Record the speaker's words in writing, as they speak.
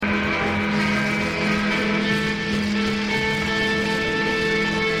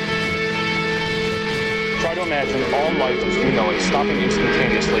imagine all life as we know it stopping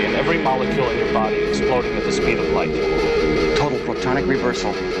instantaneously and every molecule in your body exploding at the speed of light. Total protonic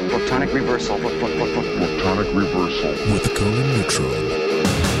reversal. Protonic reversal. Protonic reversal. With Conan Neutron.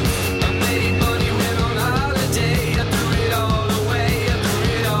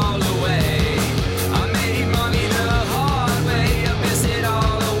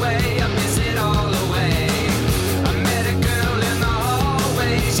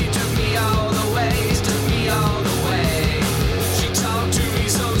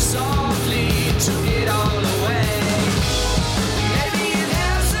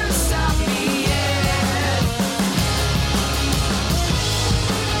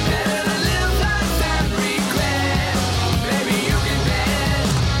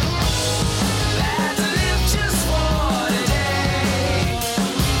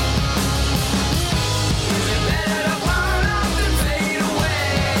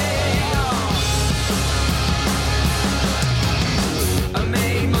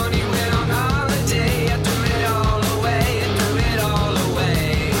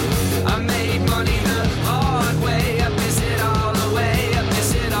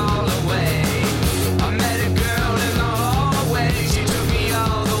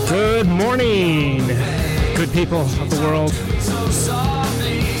 People of the world,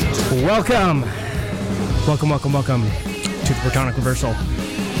 welcome to the Protonic Reversal.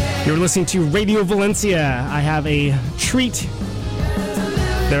 You're listening to Radio Valencia. I have a treat.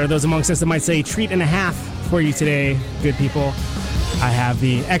 There are those amongst us that might say treat and a half for you today, good people. I have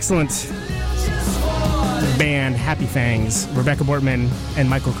the excellent band Happy Fangs, Rebecca Bortman and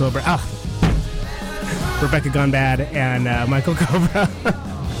Michael Cobra. Rebecca Gone Bad and Michael Cobra.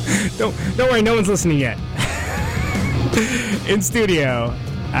 Don't worry, no one's listening yet. In studio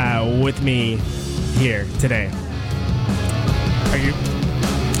with me here today. Are you?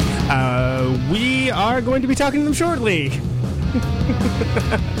 We are going to be talking to them shortly.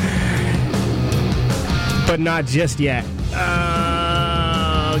 But not just yet.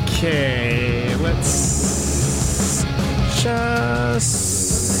 Okay, let's just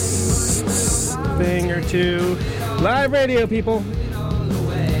thing or two. Live radio, people.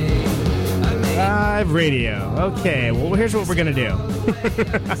 Live radio. Okay, well, here's what we're going to do.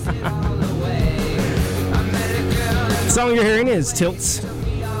 The song you're hearing is Tilts.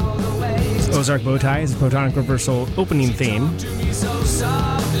 Ozark Bowtie is a Protonic Reversal opening theme.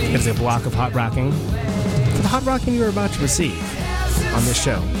 It's a block of hot rocking. For the hot rocking you're about to receive on this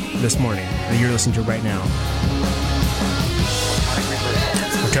show this morning that you're listening to right now.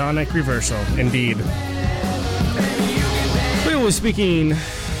 Protonic Reversal, indeed. We will be speaking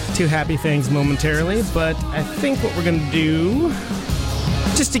to Happy Fangs momentarily, but I think what we're going to do,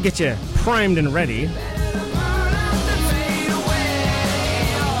 just to get you primed and ready,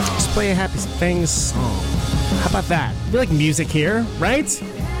 just play a Happy Fangs song. How about that? We like music here, right?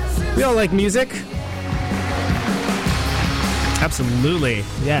 We all like music. Absolutely,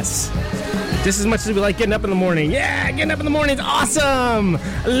 yes. Just as much as we like getting up in the morning. Yeah, getting up in the morning is awesome!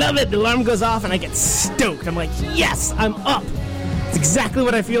 I love it. The alarm goes off and I get stoked. I'm like, yes, I'm up. It's exactly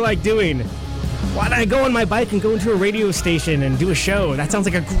what I feel like doing. Why don't I go on my bike and go into a radio station and do a show? That sounds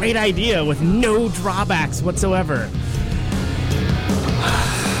like a great idea with no drawbacks whatsoever.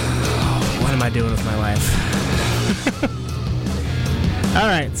 What am I doing with my life? All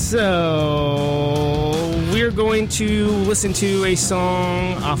right, so we're going to listen to a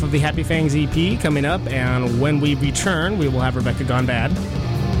song off of the Happy Fangs EP coming up, and when we return, we will have Rebecca Gone Bad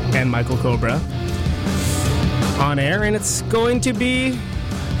and Michael Cobra on air, and it's going to be,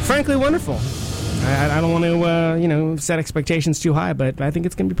 frankly, wonderful. I don't want to, set expectations too high, but I think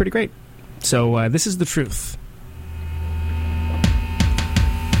it's going to be pretty great. So this is the truth.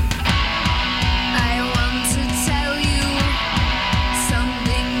 Bye.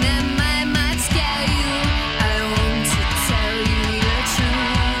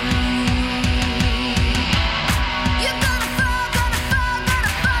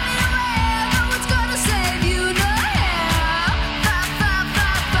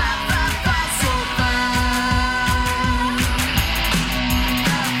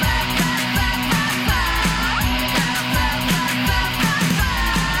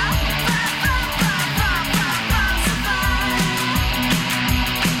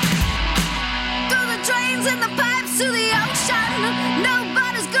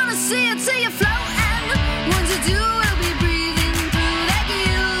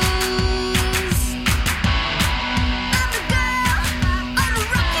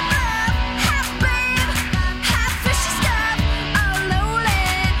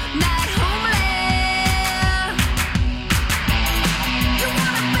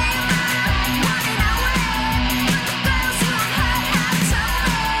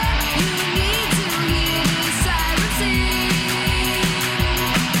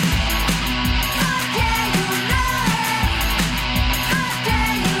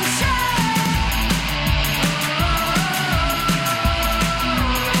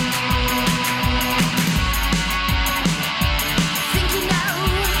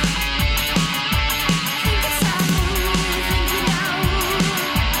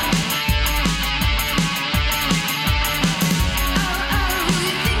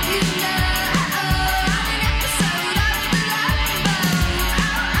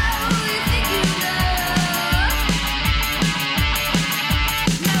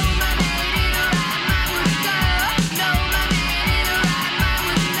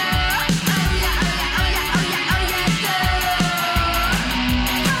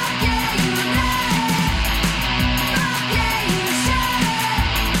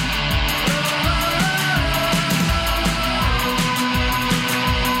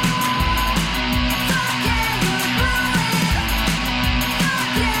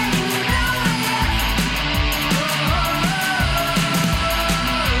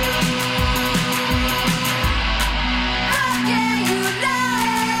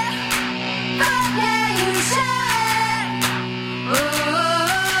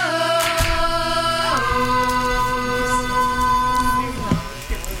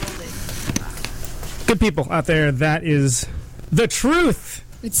 Good people out there, that is the truth.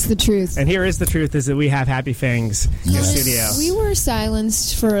 It's the truth. And here is the truth, is that we have Happy Fangs in the studio. We were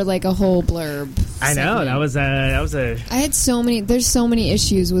silenced for like a whole blurb. I know, that was a... I had there's so many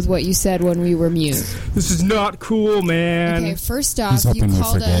issues with what you said when we were mute. This is not cool, man. Okay, first off, you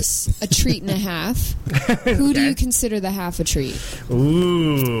called us a treat and a half. Who do you consider the half a treat?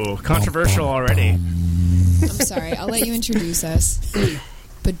 Ooh, controversial already. I'm sorry, I'll let you introduce us.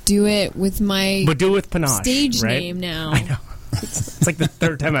 But do it with panache, stage right? name now. I know. It's like the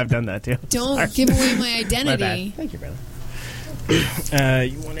third time I've done that, too. Don't give away my identity. My bad. Thank you, brother.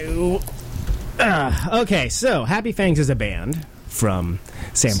 You want to... okay, so Happy Fangs is a band from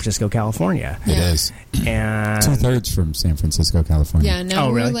San Francisco, California. Yeah. It is. And 2/3 from San Francisco, California. Yeah, no,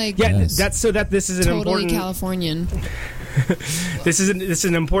 oh, really? we're like this is an totally important... Californian. This is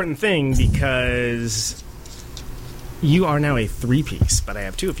an important thing because you are now a three-piece, but I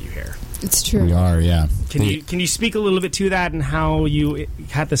have two of you here. It's true. We are, yeah. Can you speak a little bit to that and how you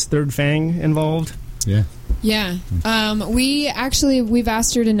had this third fang involved? Yeah. Yeah. We've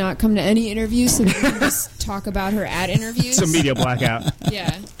asked her to not come to any interviews so that we can just talk about her at interviews. Some media blackout.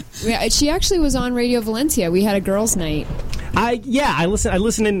 Yeah. She actually was on Radio Valencia. We had a girls' night. I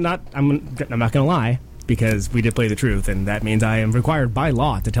listened in. I'm not going to lie, because we did play the truth, and that means I am required by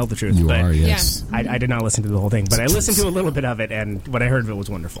law to tell the truth. You are, yes. Yeah. I did not listen to the whole thing, but I listened to a little bit of it, and what I heard of it was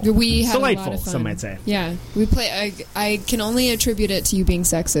wonderful. We had delightful, a lot of fun. some might say. Yeah, we play. I can only attribute it to you being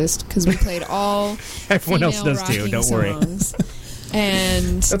sexist because we played all Everyone else does female too. Don't worry. songs.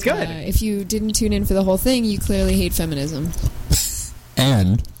 And that's good. If you didn't tune in for the whole thing, you clearly hate feminism.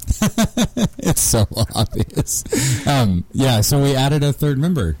 And it's so obvious. So we added a third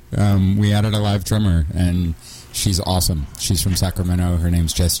member. We added a live drummer, and she's awesome. She's from Sacramento. Her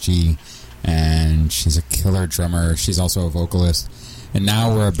name's Jess G, and she's a killer drummer. She's also a vocalist. And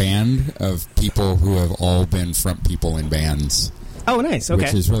now we're a band of people who have all been front people in bands. Oh, nice. Okay.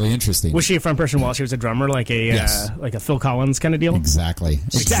 Which is really interesting. Was she a front person while she was a drummer, like a Phil Collins kind of deal? Exactly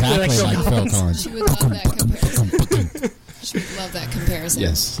like Phil Collins. She would love that comparison. She would love that comparison.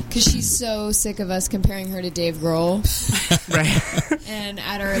 Yes. Because she's so sick of us comparing her to Dave Grohl. Right. And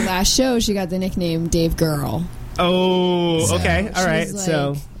at our last show, she got the nickname Dave Girl. Oh, okay. So all right. she's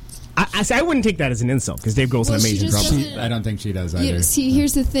So I wouldn't take that as an insult, because Dave Grohl's an amazing drummer. I don't think she does either. See,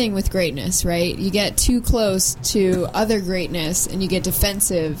 here's the thing with greatness, right? You get too close to other greatness, and you get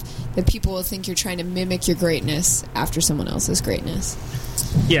defensive that people will think you're trying to mimic your greatness after someone else's greatness.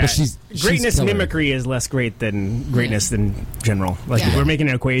 Yeah, she's greatness killer. mimicry is less great than greatness in general. Like if we're making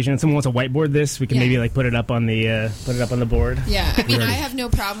an equation, and someone wants to whiteboard this, we can maybe like put it up on the board. Yeah, I mean, I have no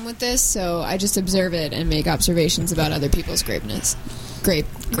problem with this, so I just observe it and make observations about other people's greatness.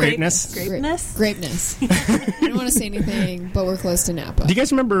 Greatness. I don't want to say anything, but we're close to Napa. Do you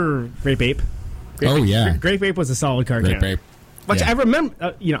guys remember Grape Ape? Yeah. Grape Ape was a solid cartoon. Grape Ape. Which Yeah. I remember,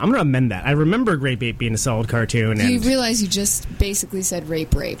 I'm going to amend that. I remember Grape Ape being a solid cartoon. You And realize you just basically said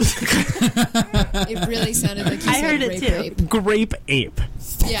rape. It really sounded like you said heard it rape, too. rape. Grape Ape.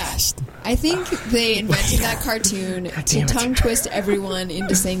 Yeah. I think they invented that cartoon to damn it. tongue twist everyone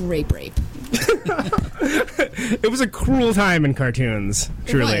into saying rape. It was a cruel time in cartoons,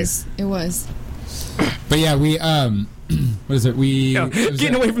 truly. It was. But yeah, we what is it?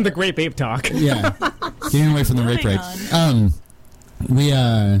 Getting away from the Grape Ape talk. Yeah, getting away from the rape.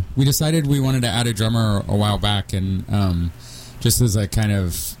 We decided we wanted to add a drummer a while back, and just as a kind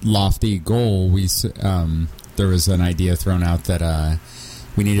of lofty goal, there was an idea thrown out that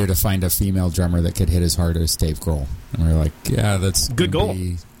we needed to find a female drummer that could hit as hard as Dave Grohl, and we were like, yeah, that's good goal.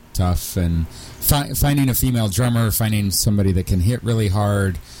 Be tough, and finding a female drummer, finding somebody that can hit really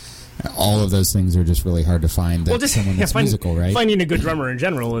hard. All of those things are just really hard to find. Someone that's musical, right? Finding a good drummer in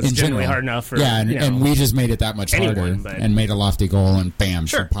general is generally hard enough. For, and we just made it that much harder and made a lofty goal, and bam,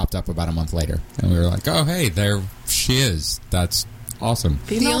 she popped up about a month later, and we were like, oh, hey, there she is. That's awesome.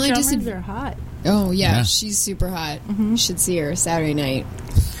 Female drummers are hot. Oh yeah, she's super hot. You should see her Saturday night.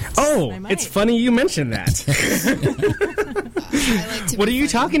 Oh, it's funny you mentioned that. What are you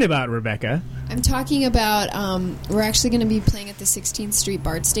talking about, Rebecca? I'm talking about we're actually going to be playing at the 16th Street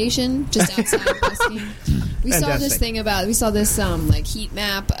BART station just outside busking. We saw this like heat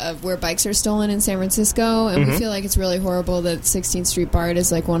map of where bikes are stolen in San Francisco, and we feel like it's really horrible that 16th Street BART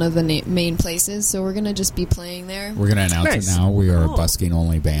is like one of the main places, so we're going to just be playing there. We're going to announce it now. We are a busking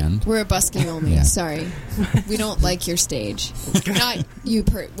only band. We're a busking only. Yeah. Sorry. We don't like your stage. Not you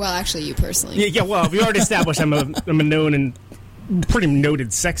actually you personally. Yeah, well, we already established I'm a known and pretty noted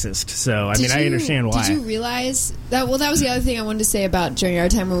sexist, so I understand why. Did you realize that? Well, that was the other thing I wanted to say about during our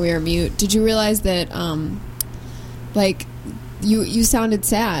time when we were mute. Did you realize that, like, you sounded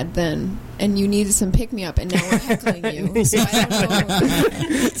sad then, and you needed some pick me up, and now we're heckling you. So I don't know.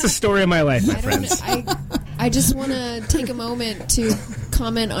 It's the story of my life, my friends. I just want to take a moment to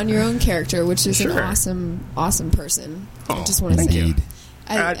comment on your own character, which is an awesome person. I just want to say,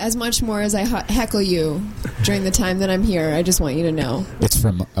 as much more as I heckle you during the time that I'm here, I just want you to know. It's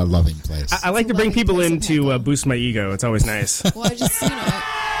from a loving place. I like to bring people in to boost my ego. It's always nice. Well, I just,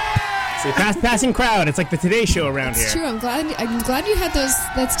 See, passing crowd. It's like the Today Show around here. It's true. I'm glad you had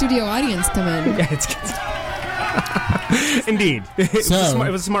that studio audience come in. Yeah, it's indeed. It was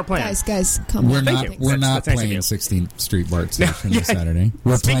a smart plan. Guys, come on. We're not playing 16th Street BART Station this Saturday.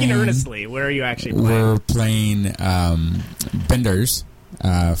 We're Speaking earnestly, where are you actually playing? We're playing Benders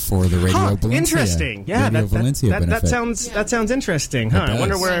for the Radio Valencia. Interesting. Yeah, that sounds interesting. Huh? I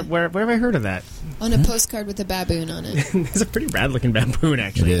wonder where have I heard of that? On a postcard with a baboon on it. It's a pretty rad-looking baboon,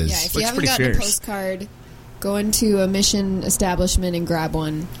 actually. It is. Yeah, if you haven't gotten a postcard, go into a Mission establishment and grab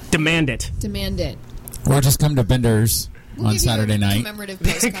one. Demand it. Or just come to Benders on Saturday night. Commemorative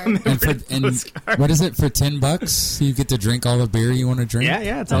postcard. And what is it, for $10? You get to drink all the beer you want to drink?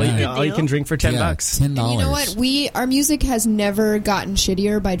 Yeah, it's all you can drink for $10. $10. And you know what? Our music has never gotten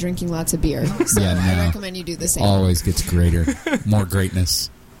shittier by drinking lots of beer. So I recommend you do the same. Always gets greater. More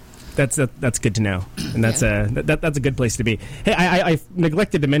greatness. That's good to know, and that's a good place to be. Hey, I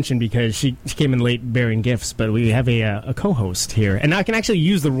neglected to mention, because she came in late bearing gifts, but we have a co-host here, and I can actually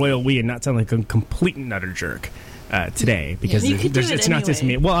use the royal we and not sound like a complete nutter jerk today, because it's not just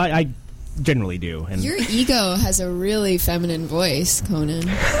me. Well, I generally do. And your ego has a really feminine voice, Conan.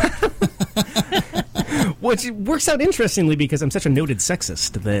 Which works out interestingly, because I'm such a noted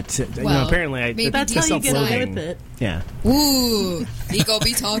sexist that apparently that's how you get away with it. Yeah. Ooh, ego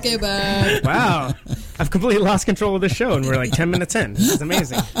be talking about. Wow, I've completely lost control of the show, and we're like 10 minutes in. This is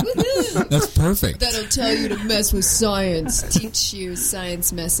amazing. That's perfect. That'll tell you to mess with science. Teach you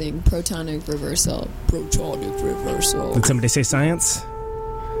science messing. Protonic reversal. Did somebody say science?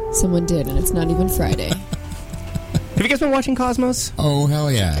 Someone did, and it's not even Friday. Have you guys been watching Cosmos? Oh,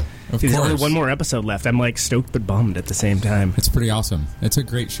 hell yeah. There's only one more episode left. I'm like stoked but bummed at the same time. It's pretty awesome. It's a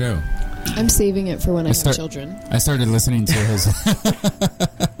great show. I'm saving it for when I have children. I started listening to his...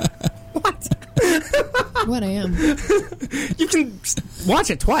 What I am. You can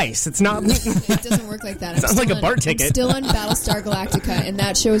watch it twice. It's not... It doesn't work like that. It sounds like a BART ticket. I'm still on Battlestar Galactica, and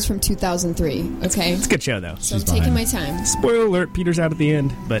that show is from 2003, okay? It's a good show, though. So I'm taking my time. Spoiler alert, Peter's out at the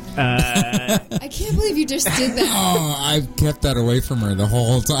end, but... I can't believe you just did that. Oh, I've kept that away from her the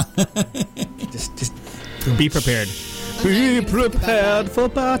whole time. Just be prepared. Be prepared for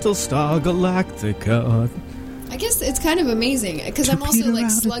Battlestar Galactica. I guess it's kind of amazing, because I'm also like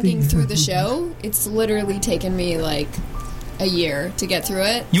slugging through the show. It's literally taken me like a year to get through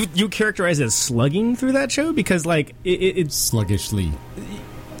it. You characterize it as slugging through that show? Because like it's sluggishly.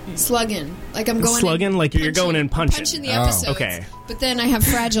 Slugging. Like I'm going slugging, like you're going and punching. Punching the episodes. Okay. But then I have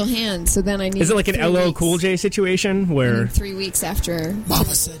fragile hands, so then I need... Is it like an LL Cool J situation where... 3 weeks after...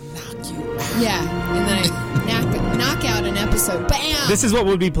 Mama said knock you out. Yeah, and then I knock out an episode. Bam! This is what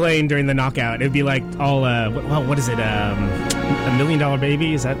would be playing during the knockout. It'd be like all... what is it? $1 Million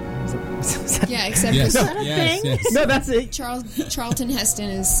Baby? Is that yeah, except is that a thing? Yes. No, that's it. Charlton Heston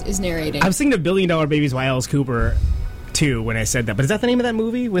is narrating. I was thinking of $1 Billion Babies by Alice Cooper... too, when I said that, but is that the name of that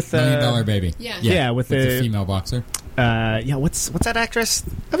movie with $1 Million Baby? Yeah, with the female boxer. What's that actress?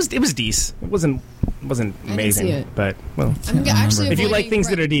 It was decent. It wasn't amazing, I didn't see it. But well, I'm actually if you like things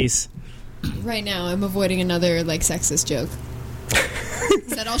that are decent. Right now, I'm avoiding another like sexist joke.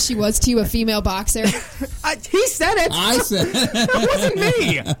 Is that all she was to you, a female boxer? He said it. I said it. That wasn't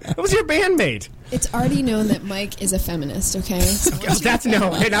me. That was your bandmate. It's already known that Mike is a feminist, okay? So that's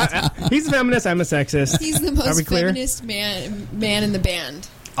no. He's a feminist. I'm a sexist. He's the most feminist man in the band.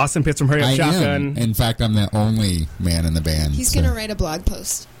 Austin Pitts from Hurry Up Shotgun. In fact, I'm the only man in the band. He's going to write a blog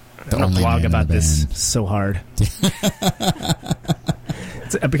post. I'm going to blog about this so hard.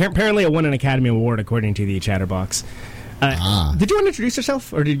 It's apparently it won an Academy Award, according to the Chatterbox. Did you want to introduce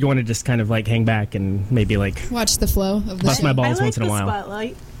yourself, or did you want to just kind of like hang back and maybe like watch the flow of the bust my balls I like once in a while?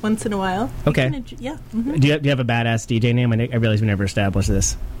 Spotlight once in a while. Okay. Yeah. Mm-hmm. Do you have a badass DJ name? I realize we never established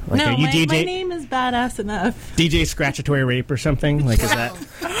this. Like, no, you my name is badass enough. DJ Scratchatory Rape or something? Like, is that?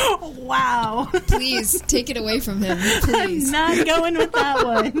 Wow. Please take it away from him. Please. I'm not going with that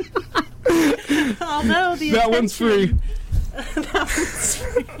one. Although that one's free. That one's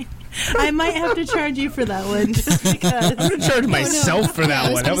free. I might have to charge you for that one, just because. I'm going to charge myself for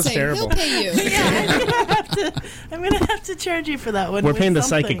that one. That was terrible. He'll pay you. Yeah, I'm going to have to charge you for that one. We're paying the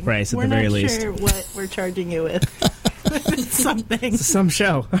psychic price at the very least. We're not sure what we're charging you with. Something. It's some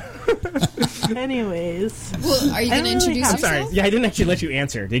show. Anyways. Well, are you going to introduce I'm yourself? sorry. Yeah, I didn't actually let you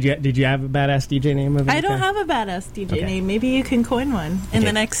answer. Did you have a badass DJ name? Of I don't have a badass DJ name. Maybe you can coin one in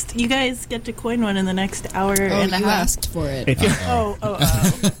the next. You guys get to coin one in the next hour and a you half. asked for it. This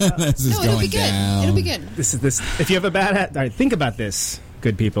is No, it'll going be good. down. It'll be good. This. If you have a badass, all right, think about this,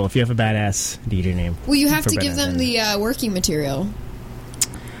 good people. If you have a badass DJ name, Well, you have for to give better them than- the working material.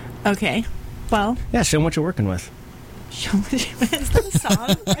 Okay. Well, Yeah, show them what you're working with. is that a song?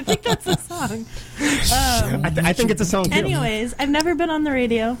 I think that's a song. I think it's a song too. Anyways, I've never been on the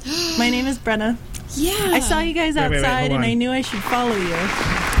radio. My name is Brenna. Yeah. I saw you guys Wait, outside, hold and on. I knew I should follow you.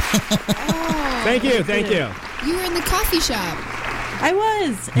 Thank you. You were in the coffee shop. I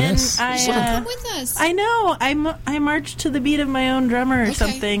was, Yes. and You should have come with us. I know. I marched to the beat of my own drummer or Okay.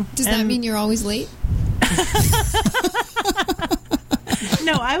 something. Does that and- mean you're always late?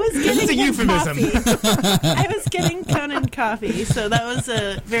 No, I was getting It's a him euphemism. coffee. I was getting Conan coffee, so that was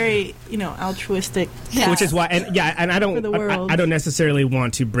a very, altruistic task. Which is why, and I don't, For the world. I don't necessarily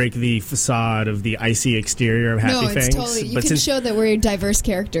want to break the facade of the icy exterior of Happy No, Fangs. it's totally. You but can since, show that we're diverse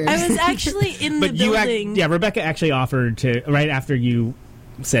characters. I was actually in the but you, building. Rebecca actually offered to right after you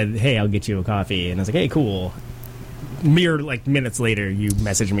said, "Hey, I'll get you a coffee," and I was like, "Hey, cool." Mere minutes later, you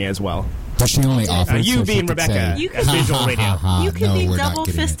messaged me as well. But she only offered. You so she being could Rebecca, say, You could- visual radio. You could be we're double not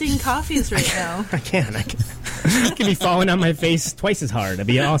getting it. fisting coffees right now. I can. I can be falling on my face twice as hard. That'd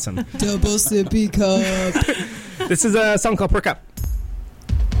be awesome. Double sippy cup. This is a song called Perk Up.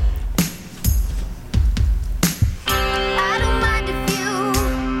 I don't mind if you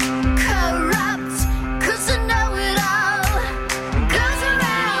corrupt, 'cause I know it all goes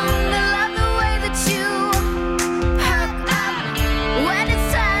around. I love the way that you perk up when it's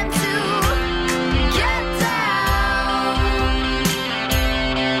time to get down.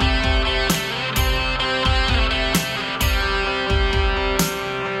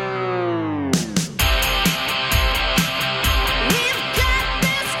 We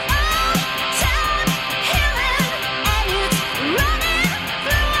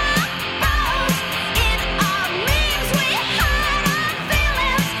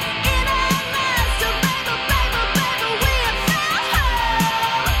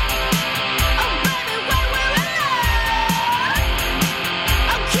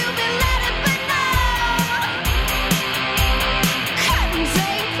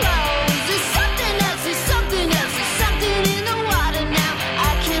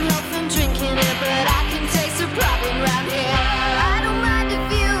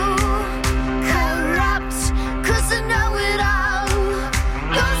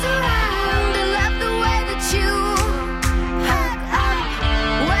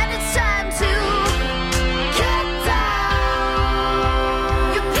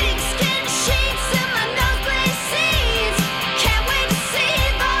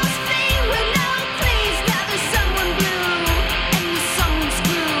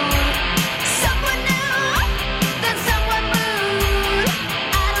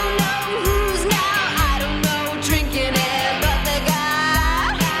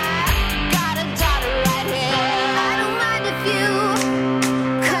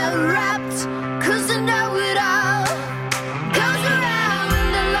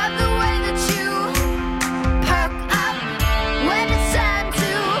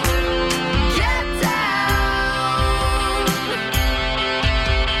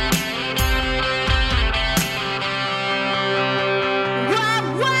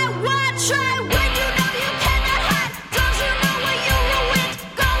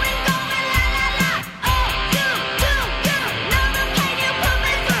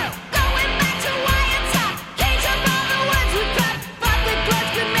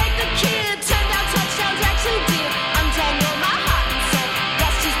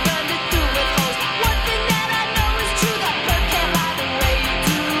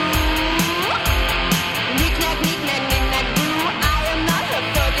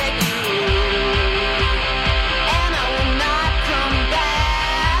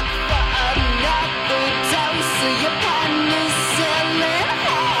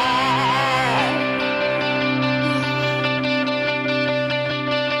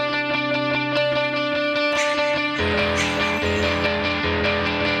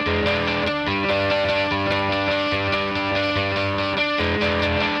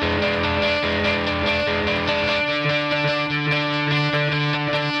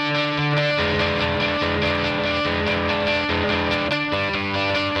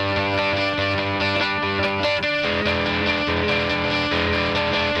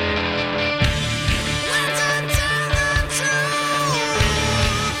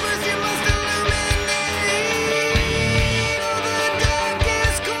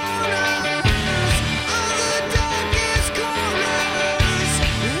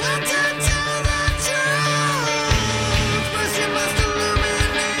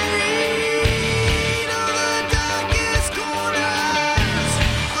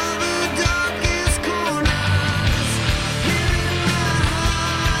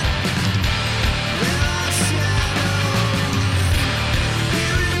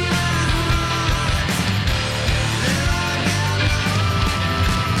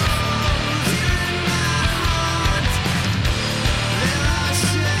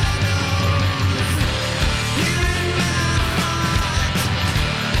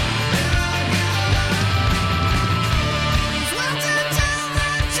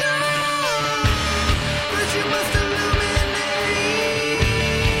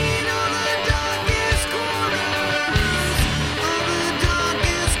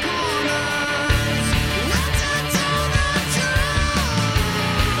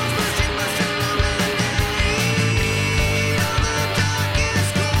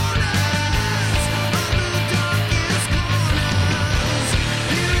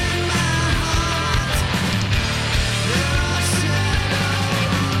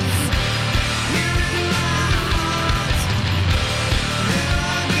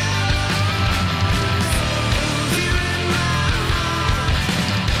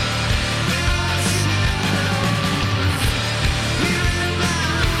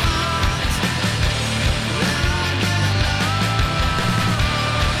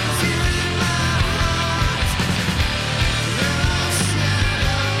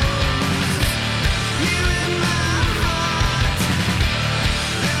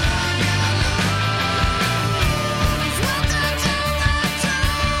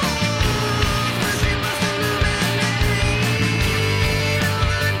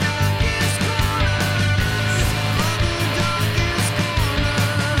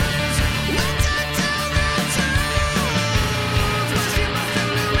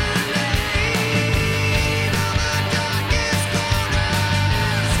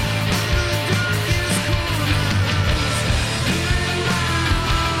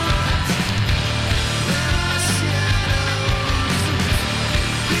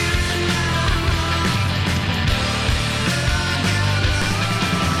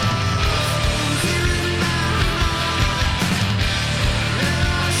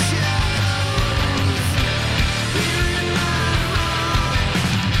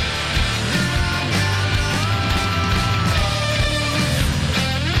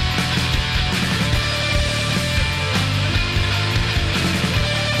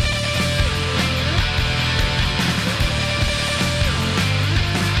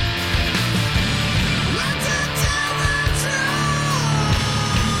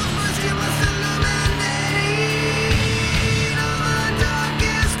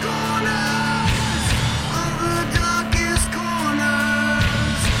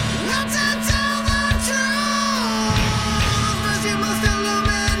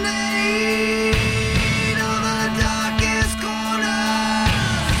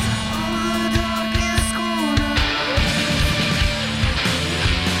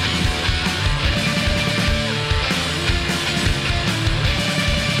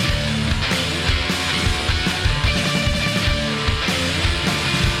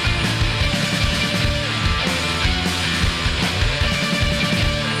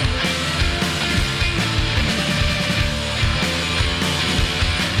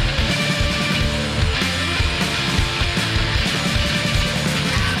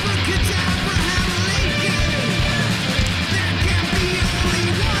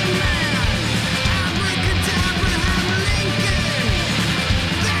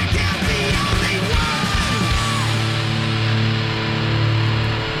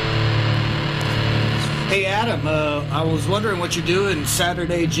Hey, Adam, I was wondering what you're doing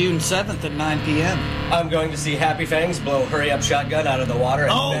Saturday, June 7th at 9 p.m. I'm going to see Happy Fangs blow Hurry Up Shotgun out of the water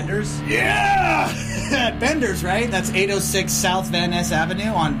at Bender's. Yeah! At Bender's, right? That's 806 South Van Ness Avenue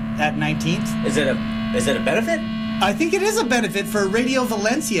at 19th. Is it a benefit? I think it is a benefit for Radio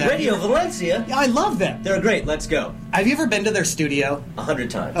Valencia. Radio Valencia? Yeah, I love them. They're great. Let's go. Have you ever been to their studio? 100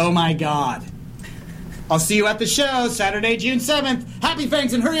 times. Oh, my God. I'll see you at the show Saturday, June 7th. Happy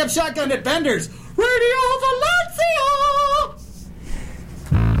Fangs and Hurry Up Shotgun at Bender's. Radio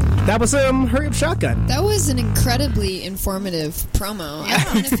Valencia! That was Hurry Up Shotgun. That was an incredibly informative promo. I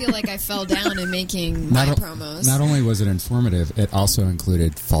kind of feel like I fell down in making my promos. Not only was it informative, it also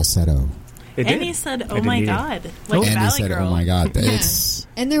included falsetto. And he said, "Oh my God!" Like and Valley he said, Girl. "Oh my God!" Yeah. It's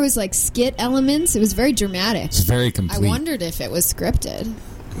And there was like skit elements. It was very dramatic. It's very complete. I wondered if it was scripted.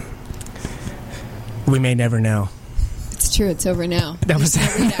 We may never know. It's true. It's over now. That was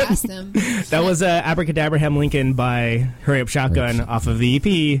Nobody to ask them. That was Abracadabraham Lincoln by Hurry Up Shotgun off of the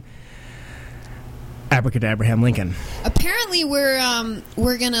EP Abracadabraham Lincoln. Apparently, we're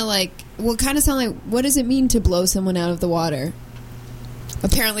gonna we'll kind of sound like. What does it mean to blow someone out of the water?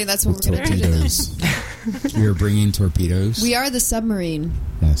 Apparently, that's what we're gonna do to them. We are bringing torpedoes. We are the submarine.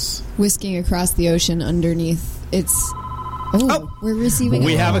 Yes. Whisking across the ocean underneath. It's. Oh, we're receiving.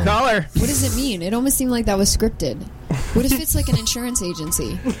 We have a caller. What does it mean? It almost seemed like that was scripted. What if it's like an insurance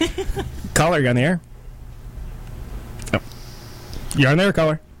agency? Caller, you on the air? Oh. You're on there,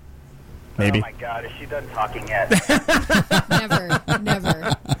 caller. Maybe. Oh my God, is she done talking yet?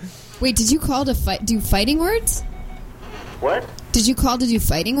 Never. Wait, did you call to do fighting words? What? Did you call to do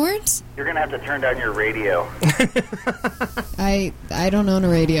fighting words? You're gonna have to turn down your radio. I don't own a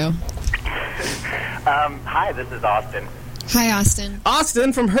radio. Hi, this is Austin. Hi, Austin.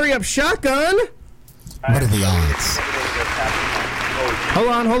 Austin from Hurry Up Shotgun. What are the odds? Hold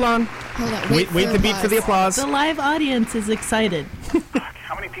on. Hold on. Wait the beat for the applause. The live audience is excited.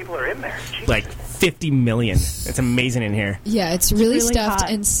 How many people are in there? Jeez. Like 50 million. It's amazing in here. Yeah, it's really stuffed, hot.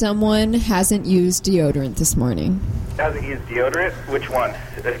 and someone hasn't used deodorant this morning. Hasn't used deodorant? Which one?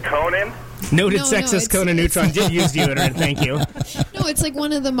 Conan? Noted No, sexist Conan Neutron did use deodorant, thank you. No, it's like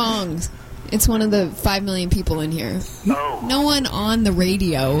one of the mongs. It's one of the 5 million people in here. Oh. No one on the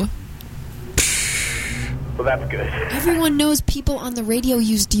radio. Well, that's good. Everyone knows people on the radio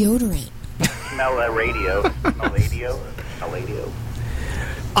use deodorant. Smell a radio. Smell radio.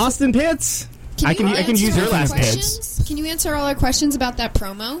 Austin Pitts. I can use your last Pitts. Can you answer all our questions about that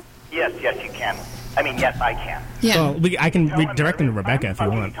promo? Yes, you can. I mean, yes, I can. Yeah. Well, I can redirect them to Rebecca if you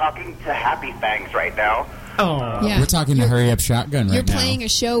want. I'm talking to Happy Fangs right now. Oh. Yeah. We're talking to Hurry Up Shotgun right now. You're playing a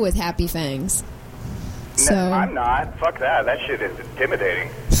show with Happy Fangs. So No, I'm not. Fuck that. That shit is intimidating.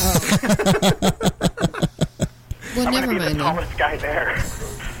 Well, I'm never gonna be mind the then. tallest guy there.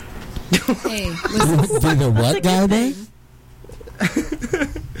 Hey, listen. Be the what guy there?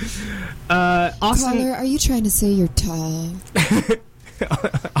 Austin. Caller, are you trying to say you're tall?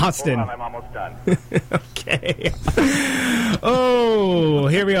 Austin. Hold on, I'm almost done. Okay. Oh,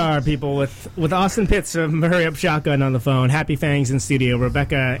 here we are, people, with Austin Pitts from Hurry Up Shotgun on the phone. Happy Fangs in studio.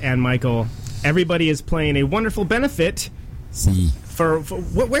 Rebecca and Michael. Everybody is playing a wonderful benefit. See. For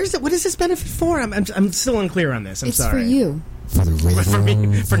what is this benefit for? I'm still unclear on this. I'm It's sorry. for you. For the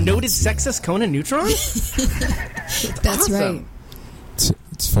radio. For noted sexist Conan Neutron? That's awesome. right.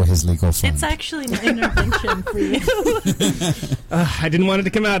 It's for his legal fund. It's actually an intervention for you. I didn't want it to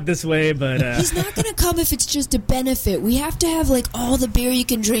come out this way, but He's not going to come if it's just a benefit. We have to have like all the beer you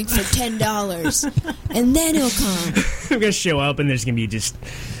can drink for $10, and then he'll come. I'm gonna show up and there's gonna be just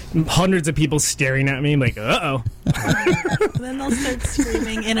hundreds of people staring at me, like, uh-oh. Then they'll start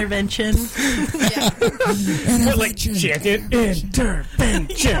screaming intervention. Like chanting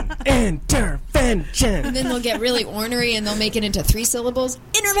intervention. And then they'll get really ornery and they'll make it into 3 syllables.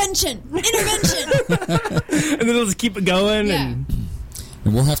 Intervention! Intervention! And then they'll just keep it going. Yeah. And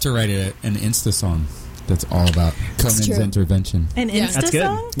we'll have to write an Insta song that's all about Conan's true. intervention. An Insta That's good.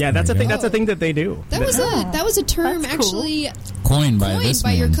 song? Yeah, that's a thing. That's a thing that they do. That was a term That's cool. actually Coined by this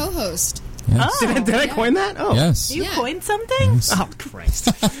your man. co-host. Yes. Did I coin that? Oh, Yes. You Yeah. coined something? Yes. Oh, Christ.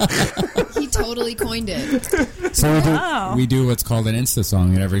 He totally coined it. So Wow. we do what's called an Insta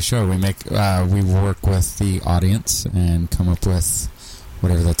song at every show. We we work with the audience and come up with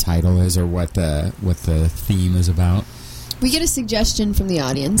whatever the title is or what the theme is about. We get a suggestion from the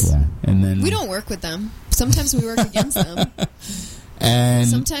audience. Yeah, and then We don't work with them. Sometimes we work against them. And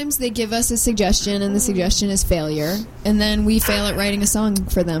sometimes they give us a suggestion, and the suggestion is failure, and then we fail at writing a song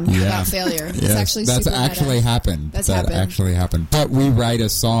for them about failure. It's actually that's super actually meta. happened. That's that happened. actually happened. But we write a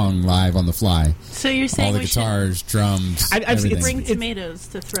song live on the fly. So you're saying all the we guitars, drums, I've everything. bring tomatoes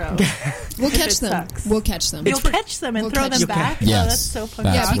to throw? We'll if catch it them. sucks. We'll catch them. You'll catch them and We'll throw catch them them. back? Yes. Oh, that's so funny.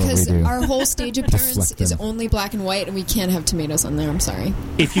 That's Yeah, because what we do. our whole stage appearance Deflect is them. only black and white, and we can't have tomatoes on there. I'm sorry.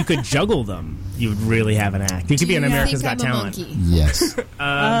 If you could juggle them, you would really have an act. You could be on Do you America's think Got I'm a Talent. monkey? Yes.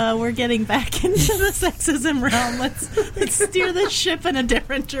 We're getting back into the sexism realm. Let's steer this ship in a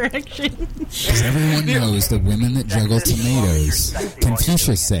different direction. As everyone knows, the women that juggle tomatoes,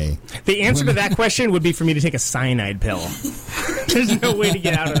 Confucius say. The answer to that question would be for me to take a cyanide pill. There's no way to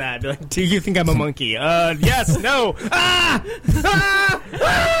get out of that. Be like, do you think I'm a monkey? Yes, no.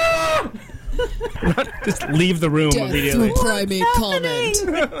 Just leave the room immediately. Primate comment.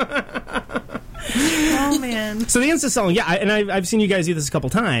 Oh, man. So the Insta song, yeah, and I've seen you guys do this a couple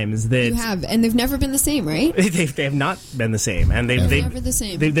times. That You have, and they've never been the same, right? they have not been the same, and they've Never the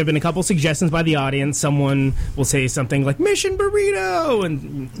same. There've been a couple suggestions by the audience. Someone will say something like "Mission Burrito,"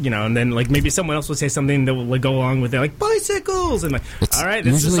 and and then like maybe someone else will say something that will like, go along with it, like bicycles, and like, all right,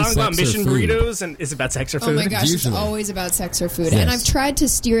 this is a usually song about sex or mission food. burritos, and it's about sex or food. Oh my gosh, Usually. it's always about sex or food. Yes. And I've tried to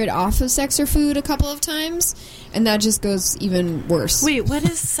steer it off of sex or food a couple of times, and that just goes even worse. Wait, what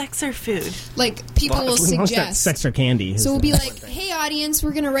is sex or food? Like, people will Well, it's not suggest. sex or candy. So we'll be like, hey, audience,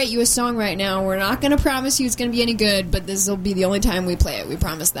 we're going to write you a song right now. We're not going to promise you it's going to be any good, but this will be the only time we play it. We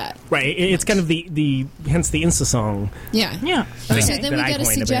promise that. Right, it's kind of the hence the Insta song. Yeah. Yeah. So Okay. then we That I get a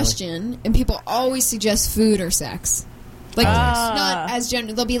coined, suggestion, and people always suggest food or sex. Like, not as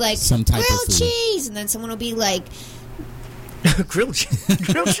general. They'll be like, Some type of grilled food. cheese, and then someone will be like, Grilled cheese.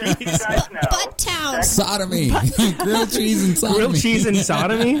 Grilled cheese. butt town. Sodomy. Grilled cheese and sodomy. Grilled cheese and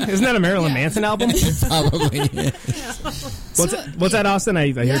sodomy. Isn't that a Marilyn Manson album? Probably. What's that, Austin?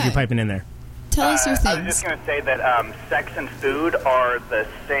 I heard Yeah. you piping in there. Tell us your I was things. just going to say that sex and food are the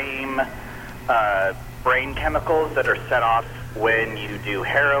same brain chemicals that are set off when you do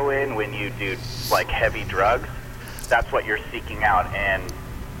heroin, when you do like heavy drugs. That's what you're seeking out. And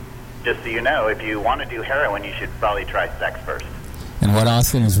just so you know, if you want to do heroin, you should probably try sex first. And what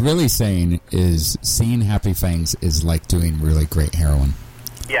Austin is really saying is seeing Happy Fangs is like doing really great heroin.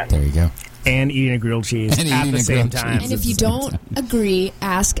 Yes. There you go. And eating a grilled cheese And at eating the a same grilled time. cheese. And if you don't agree,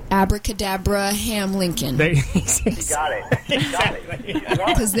 ask Abracadabra Ham Lincoln. You got it. You got it.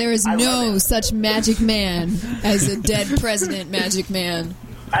 Because there is I love no it. such magic man as a dead president magic man.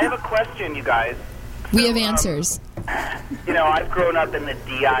 I have a question, you guys. We have answers. You know, I've grown up in the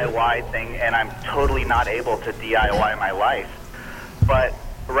DIY thing, and I'm totally not able to DIY my life. But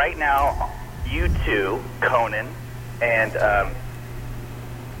right now, you two, Conan and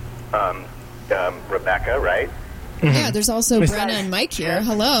Rebecca, right? Yeah, there's also Brenna and Mike here.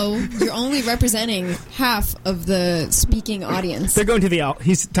 Hello. You're only representing half of the speaking audience. They're going to the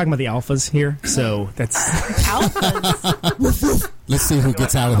he's talking about the alphas here, so that's Alphas. Let's see who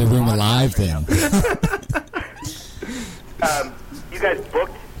gets out of the room alive then. You guys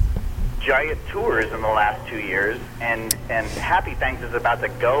booked giant tours in the last 2 years, and Happy Fangs is about to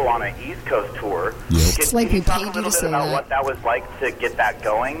go on an East Coast tour. Yep. It's like Can you we talk paid a you little to bit say about that. what that was like to get that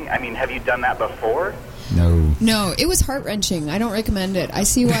going? I mean, have you done that before? No. No, it was heart-wrenching. I don't recommend it. I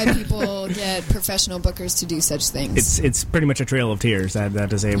see why people get professional bookers to do such things. it's pretty much a trail of tears.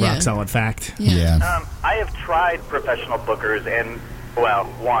 That is a Yeah. rock solid fact. Yeah. I have tried professional bookers, and, well,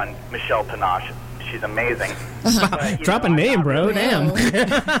 one, Michelle Panache. She's amazing. But, you Drop know, a name, I'm bro. not Damn.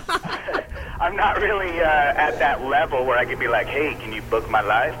 I'm not really at that level where I could be like, hey, can you book my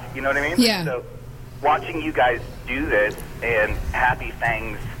life? You know what I mean? Yeah. So watching you guys do this and Happy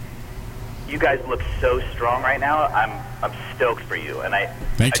Fangs, you guys look so strong right now. I'm stoked for you. And I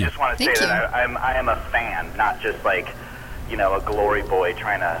Thank you. just want to Thank say you. that I am a fan, not just like, you know, a glory boy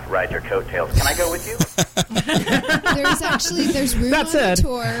trying to ride your coattails. Can I go with you? There's room That on said- the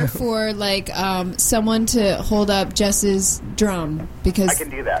tour for like someone to hold up Jess's drum because I can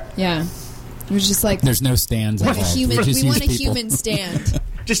do that. yeah, it was just like There's no stands like a involved. human. just We use want a people. human stand.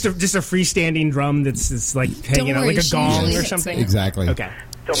 Just a freestanding drum that's like hanging out worry, like a she gong usually or hits something. it. Exactly. Okay.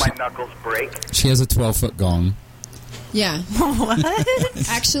 So my knuckles break. She has a 12-foot gong. Yeah, What?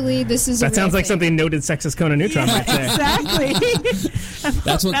 actually, this is a That sounds real like thing. something noted sexist Conan Neutron might say. Exactly.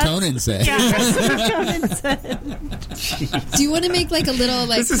 That's what Conan said. Yeah, that's what Conan said. Do you want to make like a little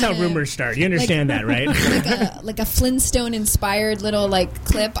like? This is how kinda- rumors start. You understand that, right? like a Flintstone inspired little like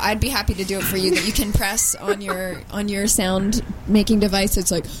clip. I'd be happy to do it for you that you can press on your sound making device.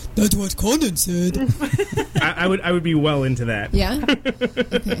 It's like that's what Conan said. I would be well into that. Yeah.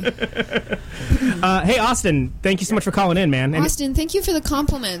 Okay. Hey, Austin, thank you so much for calling calling in, man. And Austin, thank you for the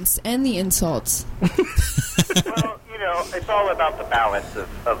compliments and the insults. Well, it's all about the balance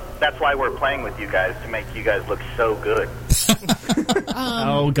of that's why we're playing with you guys, to make you guys look so good.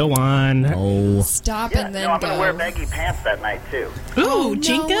 Go on. Oh. Stop and then I'm go. going to wear baggy pants that night, too. Ooh, no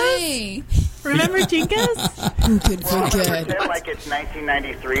Jinkas? way. Remember Jinkas? Who could forget? Pretend like it's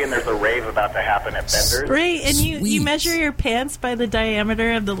 1993 and there's a rave about to happen at Bender's. Right, and you measure your pants by the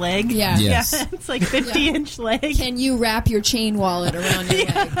diameter of the leg. Yeah. Yes. Yeah, it's like 50-inch leg. Can you wrap your chain wallet around your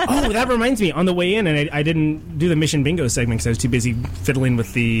leg? Oh, that reminds me. On the way in, and I didn't do the Mission Bingo segment because I was too busy fiddling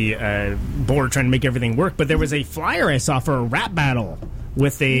with the board trying to make everything work. But there was a flyer I saw for a rap battle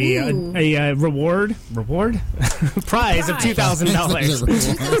with a reward prize of $2,000.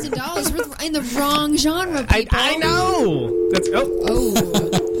 $2,000. We're in the wrong genre, people. I know. That's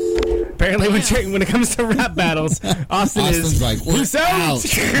apparently when it comes to rap battles, Austin's like, we're out.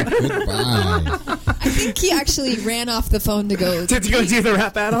 Goodbye. I think he actually ran off the phone to go to go do the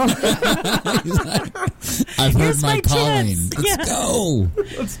rap battle. I've heard my calling. Let's go.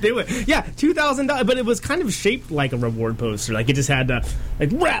 Let's do it. Yeah, $2,000, but it was kind of shaped like a reward poster. Like it just had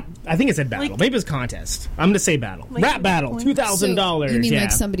rap. I think it said battle. Maybe it was contest. I'm gonna say battle. Rap battle. $2,000. So, you mean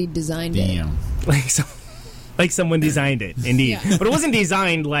like somebody designed it? Like someone designed it, indeed. Yeah. But it wasn't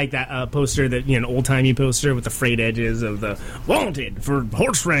designed like that poster that, an old-timey poster with the frayed edges of the wanted for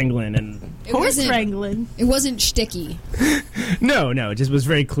horse wrangling and... Horse wrangling. It wasn't shticky. No, it just was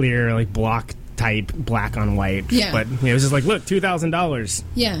very clear, like block type, black on white. Yeah. But it was just like, look, $2,000.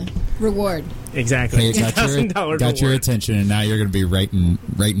 Yeah. Reward. Exactly. Hey, $2,000 got your attention, and now you're going to be writing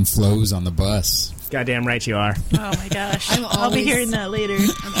flows on the bus. Goddamn right you are. Oh, my gosh. I'll be hearing that later.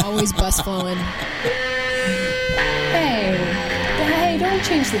 I'm always bus flowing. Hey, don't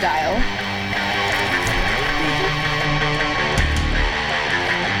change the dial.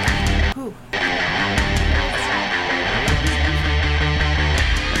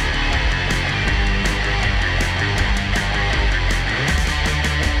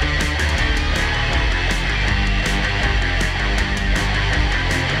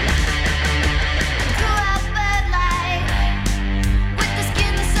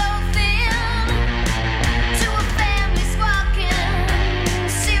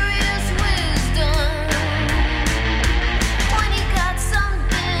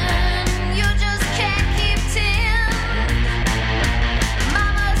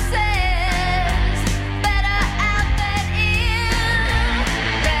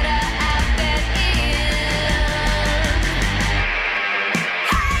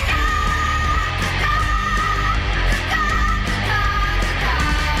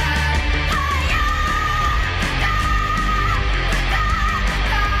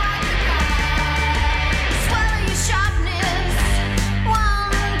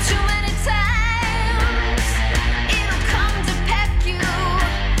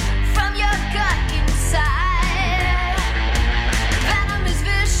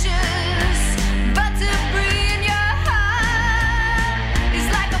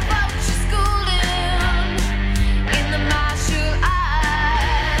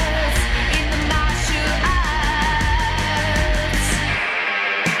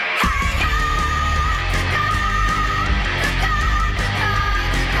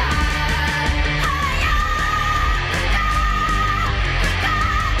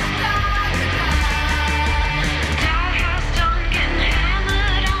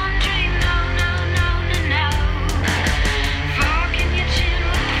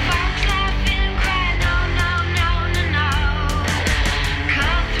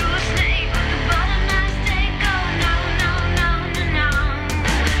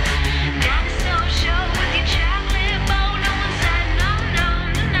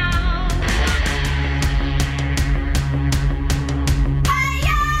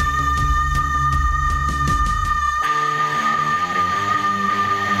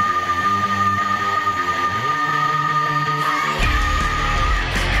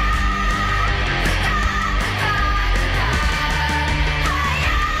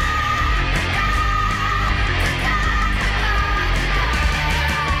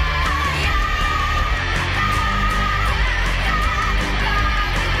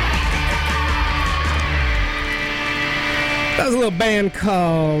 That was a little band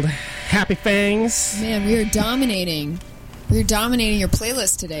called Happy Fangs. Man, we are dominating. We're dominating your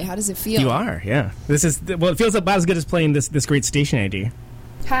playlist today. How does it feel? You are, yeah. This is it feels about as good as playing this great station ID.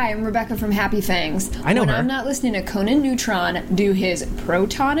 Hi, I'm Rebecca from Happy Fangs. I know when her. I'm not listening to Conan Neutron do his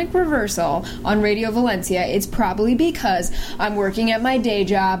Protonic reversal on Radio Valencia, it's probably because I'm working at my day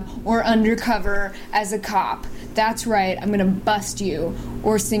job or undercover as a cop. That's right, I'm gonna bust you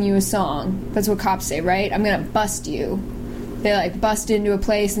or sing you a song. That's what cops say, right? I'm gonna bust you. They like bust into a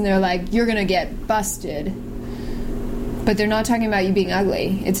place and they're like, you're gonna get busted. But they're not talking about you being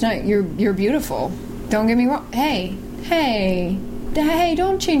ugly. It's not, you're beautiful. Don't get me wrong. Hey,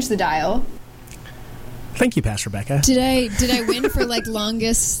 don't change the dial. Thank you, Pastor Rebecca. Did I win for like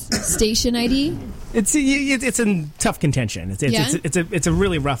longest station ID? It's in tough contention. It's a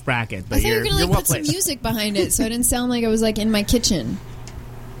really rough bracket. But I thought you were you're gonna well put some placed. music behind it, so it didn't sound like I was like in my kitchen.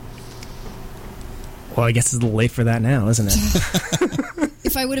 Well, I guess it's a little late for that now, isn't it?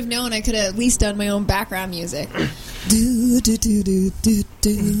 If I would have known, I could have at least done my own background music.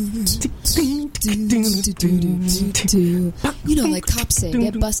 You know, like cops say,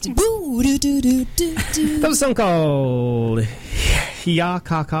 get busted. That was a song called Hiya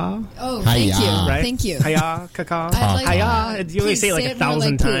Kaka. Oh, thank you. Right? Thank you. Hiya Kaka. I'd like, Hiya. You only say it like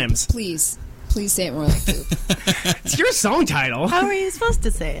 1,000 times. Please say it more like poop. It's your song title. How are you supposed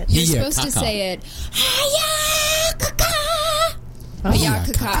to say it? You're supposed to say it. Hiya Kaka. Hiya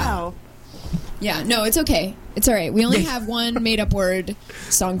Kaka. Yeah, no, it's okay. It's all right. We only have one made-up word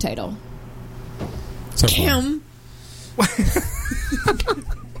song title. So Kim.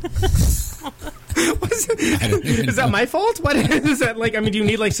 Is that my fault? What is that like? I mean, do you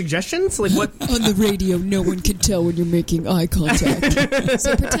need like suggestions? Like what? On the radio, no one can tell when you're making eye contact.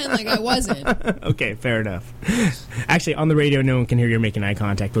 So pretend like I wasn't. Okay, fair enough. Actually, on the radio, no one can hear you're making eye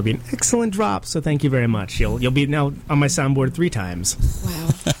contact. Would be an excellent drop. So thank you very much. You'll be now on my soundboard 3 times. Wow,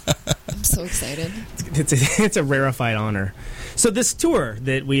 I'm so excited. It's a rarefied honor. So this tour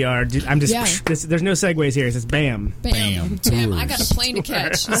that we are, there's no segues here. It's just bam, bam. I got a plane to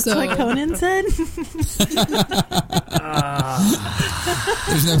catch. That's so. what Conan said. There's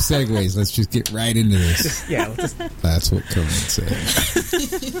no segues. Let's just get right into this. That's what Conan said.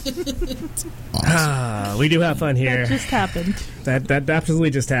 Awesome. We do have fun here. That just happened. That absolutely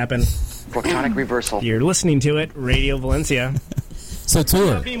just happened. Protonic reversal. You're listening to it, Radio Valencia. So tour.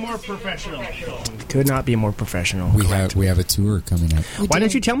 Could not be more professional. Could not be more professional. We have a tour coming up. Why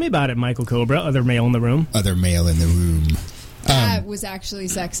don't you tell me about it, Michael Cobra, other male in the room? Other male in the room. That was actually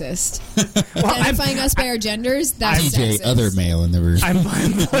sexist. Identifying us by our genders, that's DJ sexist. Other male in the room.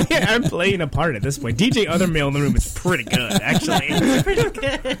 I'm playing a part at this point. DJ Other Male in the Room is pretty good, actually. It's pretty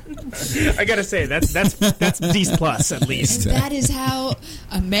good. I gotta say, that's D plus at least. And that is how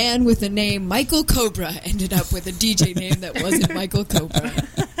a man with the name Michael Cobra ended up with a DJ name that wasn't Michael Cobra.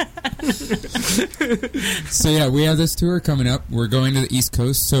 So yeah, we have this tour coming up. We're going to the East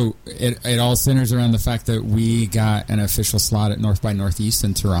Coast, so it all centers around the fact that we got an official slot at North by Northeast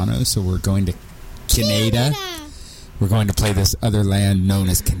in Toronto, so we're going to Canada. We're going to play this other land known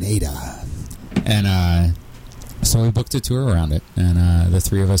as Canada. And so we booked a tour around it, and the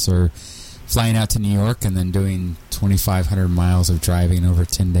 3 of us are flying out to New York and then doing 2,500 miles of driving over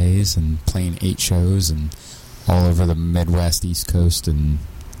 10 days and playing 8 shows and all over the Midwest, East Coast, and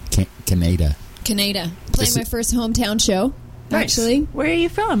Canada. Playing my first hometown show. Nice. Actually, Where are you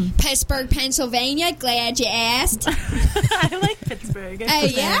from? Pittsburgh, Pennsylvania. Glad you asked. I like Pittsburgh. Hey,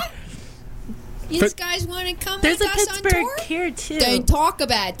 yeah? You guys want to come There's with a us Pittsburgh on tour? here too. Don't talk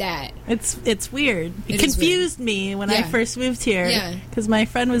about that. It's weird. It is confused me when I first moved here. Yeah. Because my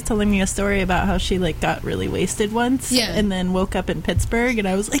friend was telling me a story about how she like got really wasted once. Yeah. And then woke up in Pittsburgh, and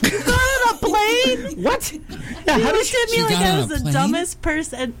I was like, "You got on a plane? What? Yeah, how did she She like got I on was a the plane? dumbest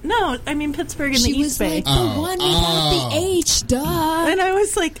person? No, I mean Pittsburgh in the She East was Bay. like the one without the H, duh. And I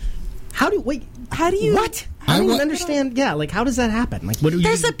was like, How do you? What? I don't even understand. Yeah, like how does that happen? Like what do you?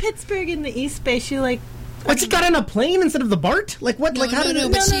 there's a Pittsburgh in the East Bay. She like. What, she got on a plane instead of the BART? Like what? No, like how did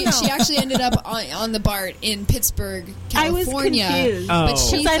it? but she actually ended up on the BART in Pittsburgh, California. I was confused. But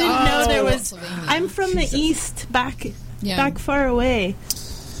she I didn't know there was. Pennsylvania. I'm from the East, back Yeah. far away,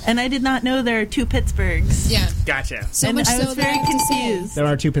 and I did not know there are 2 Pittsburghs. Yeah. Gotcha. So And much I so was that very I have to say- confused. There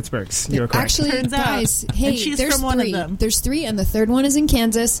are 2 Pittsburghs. You're correct. Actually, Turns out. guys, hey, And she's there's from one of 3. them. There's 3, and the third one is in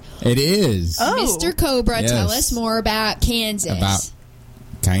Kansas. It is. Oh. Mr. Cobra, Yes. tell us more about Kansas. About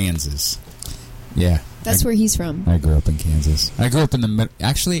Kansas. Yeah. That's where he's from. I grew up in Kansas. I grew up in the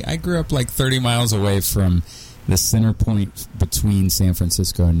actually, I grew up like 30 miles away from the center point between San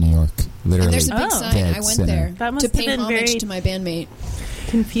Francisco and New York. Literally. And there's a big sign. dead I went center. there That must to have pay been homage very to my bandmate.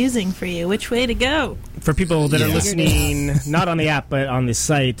 confusing for you. Which way to go? For people that are Yeah. listening, not on the app but on the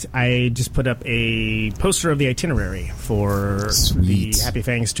site, I just put up a poster of the itinerary for Sweet. the Happy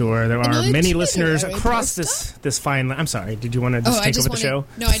Fangs tour. There are An many itinerary listeners across poster? this fine. I'm sorry. Did you want to just take over the show?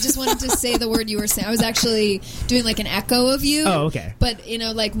 No, I just wanted to say the word you were saying. I was actually doing like an echo of you. Oh, okay. But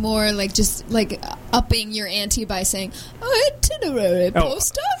like more like just like upping your ante by saying itinerary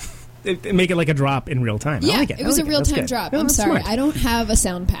poster. make it like a drop in real time. Yeah, I like it. it was a That's real-time good. drop. No, I'm that's sorry. smart. I don't have a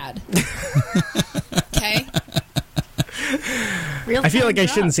sound pad. Okay? I feel like I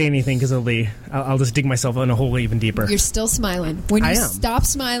shouldn't say anything because I'll just dig myself in a hole even deeper. You're still smiling. When you stop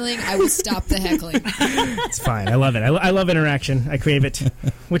smiling, I will stop the heckling. It's fine. I love it. I love interaction. I crave it,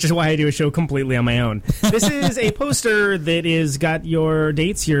 which is why I do a show completely on my own. This is a poster that is got your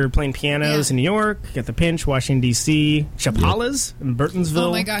dates. You're playing pianos in New York, at the Pinch, Washington, D.C., Chapala's in Burtonsville.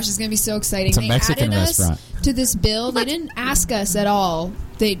 Oh my gosh, it's going to be so exciting. It's a They Mexican added restaurant. us to this bill. They didn't ask us at all.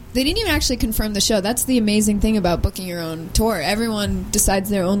 They didn't even actually confirm the show. That's the amazing thing about booking your own tour. Everyone decides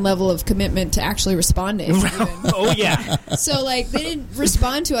their own level of commitment to actually responding. Oh, yeah. So, like, they didn't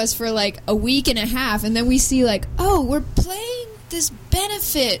respond to us for, like, a week and a half, and then we see, like, oh, we're playing this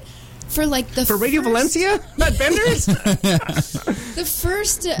benefit for, like, For Radio Valencia? Not Benders? the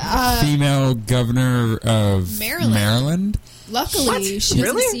first... Female governor of Maryland. Luckily, she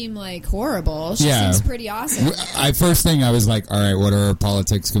doesn't seem, like, horrible. She Yeah. seems pretty awesome. First thing I was like, all right, what are our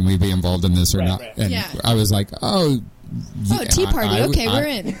politics? Can we be involved in this or not? right. And Yeah. I was like, Oh, Tea Party. Okay, we're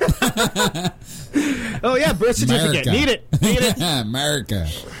in. Oh, yeah, birth certificate. America. Need it. America.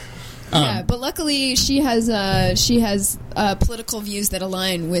 Yeah, but luckily she has political views that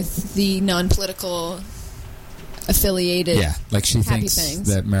align with the non-political affiliated. Yeah, like she Happy thinks Fangs.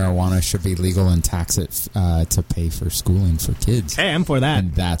 that marijuana should be legal and tax it to pay for schooling for kids. Hey, I'm for that.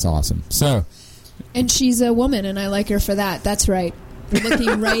 And that's awesome. So, And she's a woman, and I like her for that. That's right. We're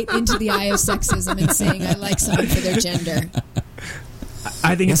looking right into the eye of sexism and saying I like someone for their gender.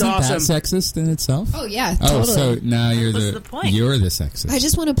 I think it's isn't awesome. that sexist in itself? Oh, yeah, Oh, totally. so now you're was the point. you're the sexist. I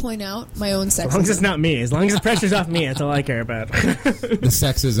just want to point out my own As long as it's sexism. not me. As long as the pressure's off me, that's all I care about. The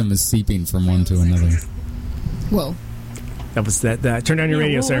sexism is seeping from one to another. Whoa. That was that. Turn down your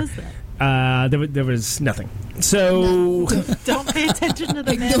radio, what sir. was that? There was nothing. So Don't pay attention to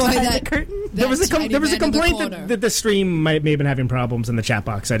the man Ignore behind that. the curtain. there was a tiny there was a man in the complaint corner. that the stream may have been having problems in the chat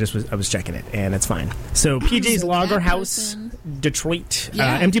box. I was checking it, and it's fine. So PJ's So Lager that House, person- Detroit,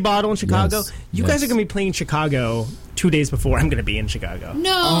 Yeah. Empty Bottle in Chicago. Yes. You guys are going to be playing Chicago 2 days before I'm going to be in Chicago.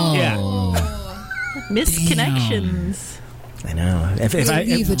 No. Oh. Yeah. Misconnections. I know. If We'll I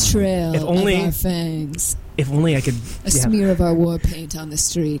leave a trail if only- of our fangs. if only I could. A smear of our war paint on the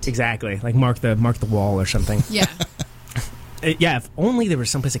street. Exactly, like mark the wall or something. Yeah. Yeah, if only there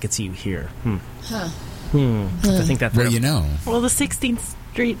was someplace I could see you here. Huh. I have to think that through. Well, you know, Well, the 16th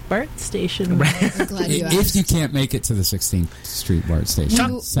Street BART station. I'm glad you if asked. you can't make it to the 16th Street BART station,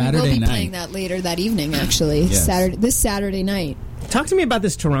 We will Saturday be playing night. that later that evening, actually. Yes. This Saturday night. Talk to me about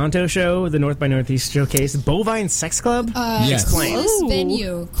this Toronto show, the North by Northeast showcase, Bovine Sex Club. Yes.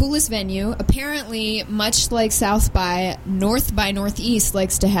 Explain. Coolest venue. Apparently, much like South by, North by Northeast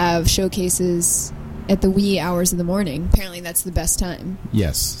likes to have showcases at the wee hours of the morning. Apparently, that's the best time.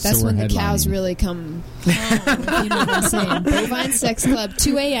 Yes, That's so we're when the cows headlining. really come home, if you know what I'm saying. Bovine Sex Club,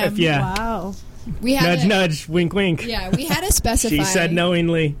 2 a.m. Wow. We had Nudge, nudge, wink, wink. Yeah, we had to specify. She said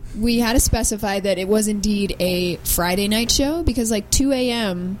knowingly. We had to specify that it was indeed a Friday night show because, like, 2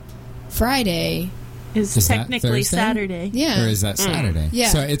 a.m. Friday Is Is that technically Thursday? Saturday. Yeah. Or is that Saturday? Yeah.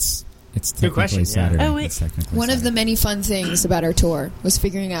 So it's Good question, technically yeah. Saturday. Oh, wait. It's technically One of the Saturday. many fun things about our tour was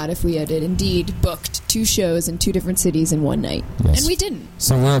figuring out if we had indeed booked 2 shows in 2 different cities in one night. Yes. And we didn't.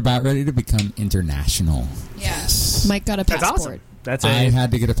 So we're about ready to become international. Yes. Mike got a That's passport. awesome. That's I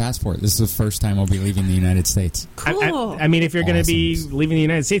had to get a passport. This is the first time I'll be leaving the United States. Cool. I mean, if you're going to be Awesome. leaving the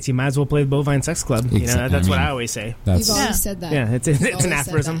United States, you might as well play the Bovine Sex Club. You know, Exactly. that's I what mean, I always say. That's We've always said that. Yeah, it's We've an always said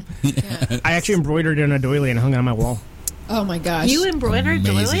aphorism. that. Yeah. I actually embroidered it on a doily and hung it on my wall. Oh my gosh. You embroidered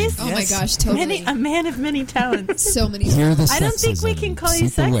Amazing. doilies? Oh my gosh, totally. A man of many talents. So many. Hear the I don't think we sexism can call you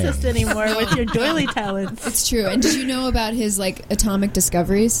seep away. sexist anymore with your doily talents. It's true. And did you know about his, like, atomic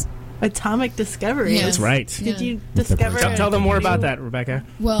discoveries? Atomic discoveries. Yeah. That's right. Did you With the discover? proton. Tell them more a about new- that, Rebecca.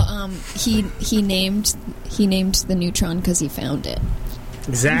 Well, he named the Neutron because he found it.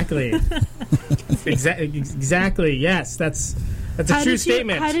 Exactly. Exactly. Yes, that's a true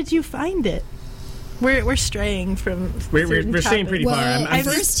statement. How did you find it? We're straying from. We're certain staying pretty topics. far. Well, I'm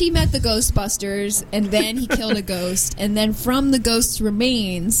first he met the Ghostbusters, and then he killed a ghost, and then from the ghost's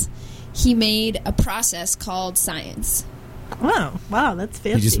remains, he made a process called science. Wow, that's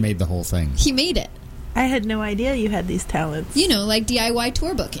fancy. He just made the whole thing. He made it. I had no idea you had these talents. You know, like DIY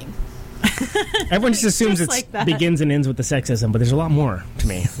tour booking. Everyone just assumes Just it like that. begins and ends with the sexism, but there's a lot more to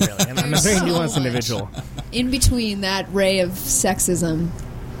me, really. I'm a There's very so nuanced much. individual. In between that ray of sexism,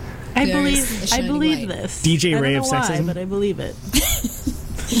 I there's believe. a I shiny believe light. this. DJ I don't Ray know of why, sexism? but I believe it.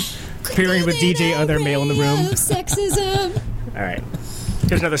 Appearing with DJ other male in the room. Ray of sexism. All right.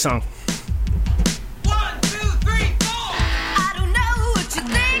 Here's another song. I don't know what you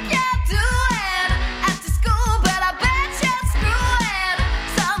think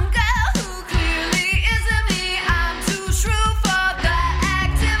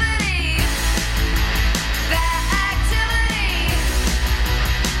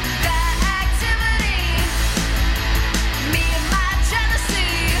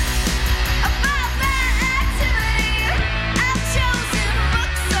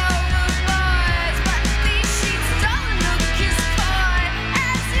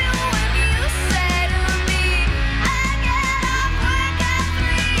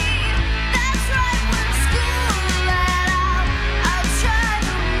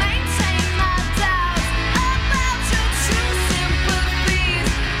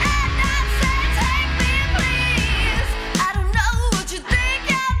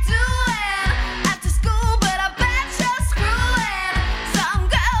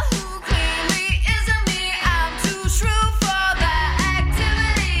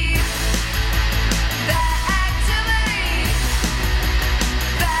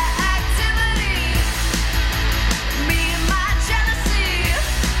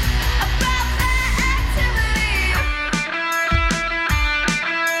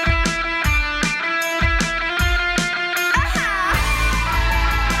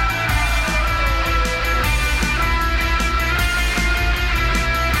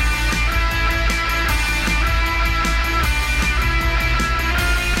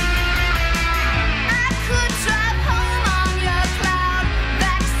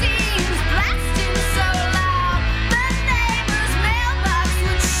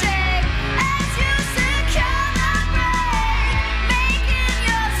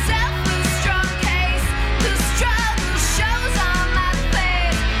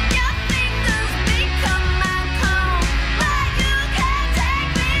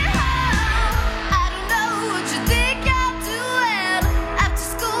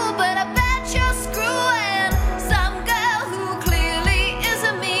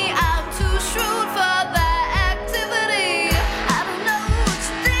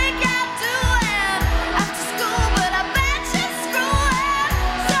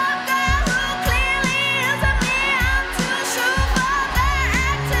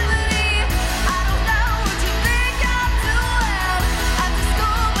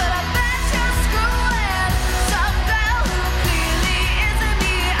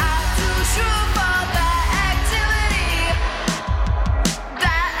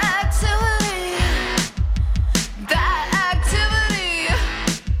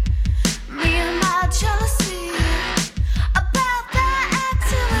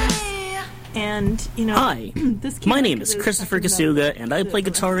And, you know... Hi, my name is Christopher Kasuga, and I play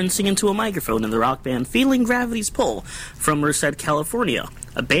guitar and sing into a microphone in the rock band Feeling Gravity's Pull from Merced, California,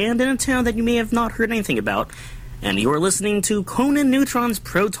 a band in a town that you may have not heard anything about. And you are listening to Conan Neutron's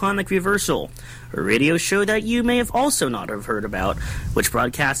Protonic Reversal, a radio show that you may have also not have heard about, which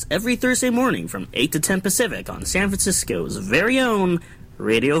broadcasts every Thursday morning from 8 to 10 Pacific on San Francisco's very own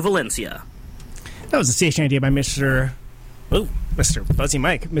Radio Valencia. That was a station idea by Mr. Fuzzy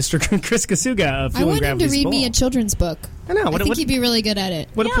Mike, Mr. Chris Kasuga of I Feeling want him to Gravity's read Pull. me a children's book. I know. I think he'd be really good at it.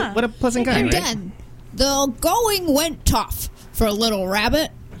 What a pleasant guy, right? Then, the going went tough for Little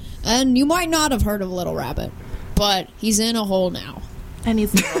Rabbit, and you might not have heard of Little Rabbit, but he's in a hole now. And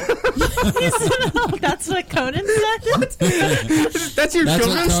he's in a hole. That's what Conan said? That's your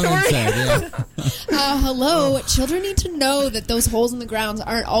children's story? Said, yeah. Hello. Children need to know that those holes in the ground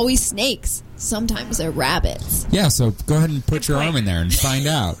aren't always snakes. Sometimes they're rabbits. Yeah, so go ahead and put your arm in there and find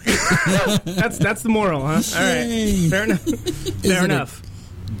out. That's the moral, huh? All right. Fair enough. Fair enough.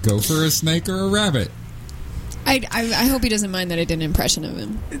 Go for a snake or a rabbit. I hope he doesn't mind that I did an impression of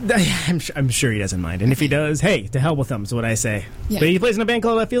him. I'm sure he doesn't mind. And if he does, hey, to hell with him is what I say. Yeah. But he plays in a band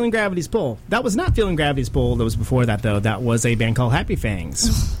called Feeling Gravity's Pull. That was not Feeling Gravity's Pull. That was before that, though. That was a band called Happy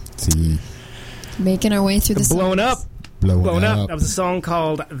Fangs. See. Making our way through the Blown songs. Up. Blown Up. Up. That was a song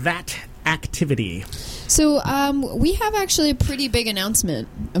called That Activity. So we have actually a pretty big announcement.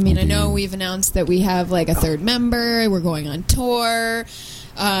 I mean, I know we've announced that we have like a third member. We're going on tour.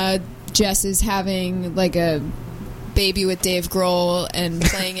 Jess is having like a baby with Dave Grohl and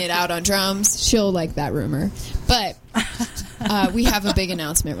playing it out on drums. She'll like that rumor. But we have a big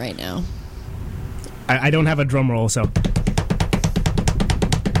announcement right now. I don't have a drum roll, so...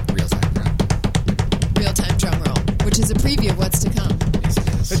 Real-time drum roll, which is a preview of what's to come.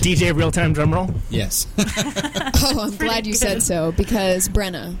 A DJ real-time drum roll? Yes. Oh, I'm glad you said so, because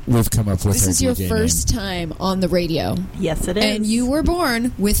Brenna, we've come up with this is your DJ first time on the radio. Yes, it is. And you were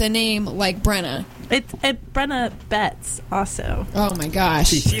born with a name like Brenna. It's Brenna Betts also. Oh my gosh.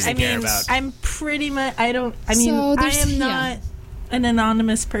 She's a care about. I'm pretty much, I am not an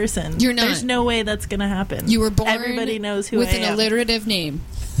anonymous person. You're not. There's no way that's going to happen. You were born Everybody knows who with I an am. alliterative name.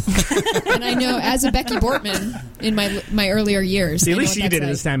 And I know, as a Becky Bortman in my earlier years. See, at I know least what you that's did it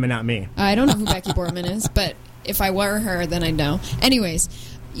like. this time and not me. I don't know who Becky Bortman is, but if I were her, then I'd know. Anyways,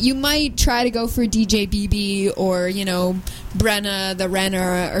 you might try to go for DJ BB or, Brenna the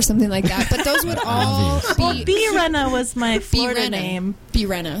Renner or something like that, but those would all be... Well, B. Renna was my Florida name. B.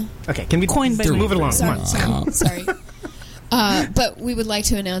 Renna. Okay, can we Coined by move it along? Sorry, Come on. sorry. But we would like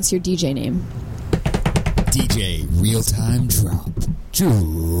to announce your DJ name. DJ Real-Time Drop.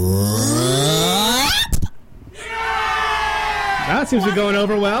 That seems to be going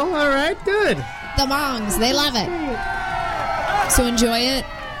over well. All right, good. The Mongs, they love it. So enjoy it.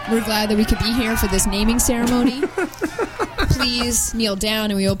 We're glad that we could be here for this naming ceremony. Please kneel down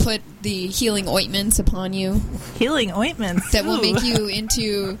and we will put the healing ointments upon you. Healing ointments? That will make you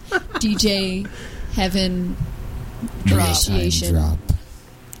into DJ Heaven initiation. Drop.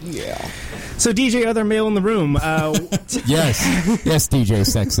 Yeah. So, DJ Other Male in the Room. Yes, DJ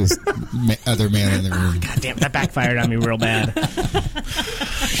Sexist Other Man in the Room. God damn, that backfired on me real bad.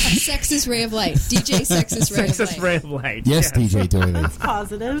 Sexist Ray of Light. DJ Sexist Ray of Light. Sexist Ray of Light. Yes, DJ Doily. That's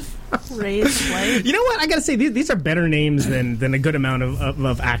positive. Ray of Light. You know what? I gotta say, these are better names than a good amount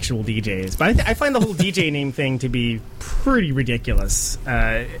of actual DJs. But I find the whole DJ name thing to be pretty ridiculous.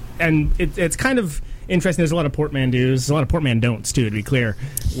 And it's kind of interesting. There's a lot of portmanteaus, a lot of portmanteaus too, to be clear.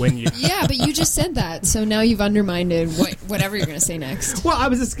 When you Yeah, but you just said that, so now you've undermined whatever you're going to say next. Well, I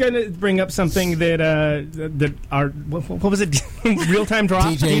was just going to bring up something that our what was it? Real-time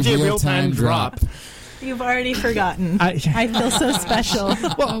drop. DJ Real-time Drop. You've already forgotten. I feel so special.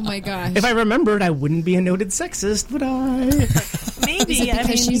 Well, oh my gosh! If I remembered, I wouldn't be a noted sexist, would I? Maybe. Is it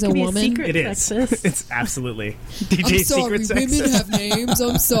because she's a woman? Secret It is. Sexist. It's absolutely DJ I'm sorry, Secret Sexist. women have names.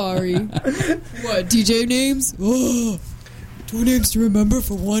 I'm sorry. What, DJ names? Oh, 2 names to remember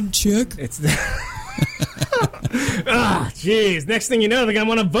for one chick? It's jeez. Next thing you know, they're gonna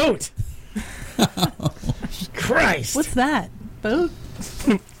want to vote. Christ. What's that? Vote?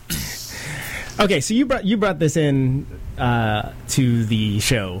 Okay, so you brought this in to the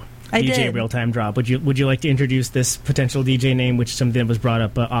show. I DJ did. Real-Time Drop. Would you like to introduce this potential DJ name, which something was brought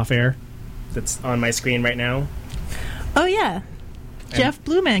up off air, that's on my screen right now? Oh yeah, Jeff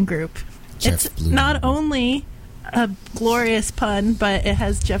Blueman Group. It's not only a glorious pun, but it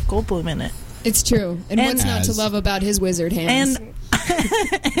has Jeff Goldblum in it. It's true. And what's not to love about his wizard hands?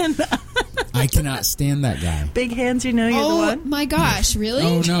 And I cannot stand that guy. big hands, you know you're the one. Oh my gosh, really?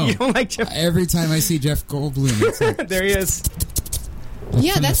 Oh no! You don't like Jeff? Every time I see Jeff Goldblum, it's like, There he is. Like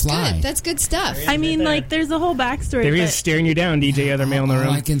Yeah, from The that's Fly. good. That's good stuff. I mean, like, there's a whole backstory. There he but- is staring you down, DJ Other Male in the All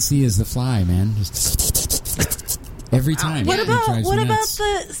Room. I can see is The Fly, man. Just every time. What It about drives me what about nuts.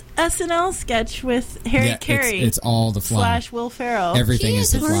 the SNL sketch with Harry Yeah, Carey? It's all The Fly. / Will Ferrell. Everything He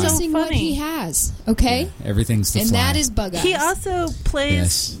is is The Fly. harnessing what Funny. he has. Okay, Everything's The and Fly. that is bug eyes. He also plays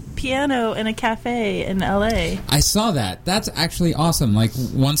Yes. piano in a cafe in LA. I saw that. That's actually awesome. Like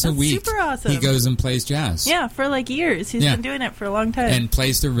once a That's week, super awesome. he goes and plays jazz. Yeah, for like years. He's Yeah. been doing it for a long time. And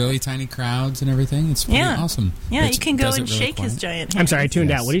plays to really tiny crowds and everything. It's pretty Yeah. awesome. Yeah, Which you can go does and it really shake his quiet. giant I'm sorry, I hands. tuned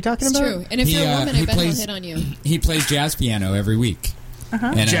Yes. out. What are you talking It's about? true. And if you're a woman, I bet he'll hit on you. He plays jazz piano every week.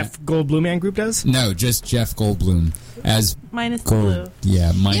 Uh-huh. And, Jeff Goldblum Man Group does? No, just Jeff Goldblum as Minus the Gold. blue.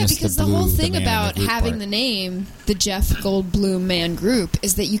 Yeah, minus Yeah, because the the blue, whole the thing man in about group having part. the name the Jeff Goldblum Man Group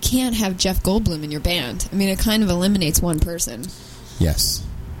is that you can't have Jeff Goldblum in your band. I mean, it kind of eliminates one person. Yes.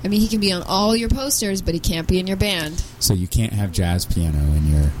 I mean, he can be on all your posters, but he can't be in your band. So you can't have jazz piano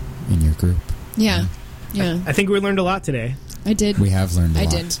in your group. Yeah, yeah. I think we learned a lot today. I did. We have learned a I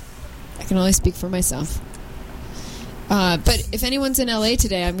lot. did. I can only speak for myself. But if anyone's in LA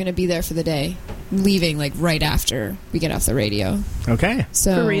today, I'm going to be there for the day. I'm leaving like right after we get off the radio. Okay.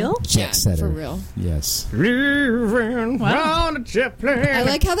 So For real? Yeah, Jet setter. for real. Yes. Wow. On a jet plane. I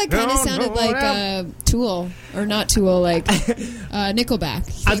like how that kind of sounded like Tool, or not Tool, like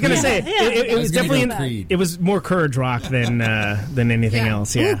Nickelback. I was gonna say Yeah. it I was was gonna definitely go Creed. it was more Courage Rock than anything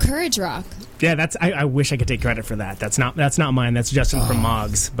else. Yeah, Ooh, Courage Rock. yeah. That's I wish I could take credit for that. That's not mine. That's Justin from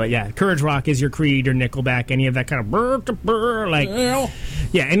Moggs. But yeah, Courage Rock is your Creed or Nickelback. Any of that kind of burr like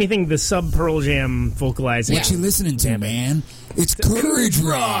yeah, anything the sub Pearl Jam vocalizing. What you listening to, man? It's Courage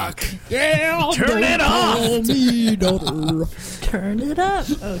Rock. Yeah, turn it off. Turn it up.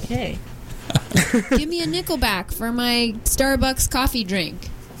 Okay. Give me a Nickelback for my Starbucks coffee drink.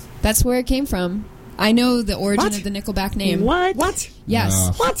 That's where it came from. I know the origin What? of the Nickelback name. What?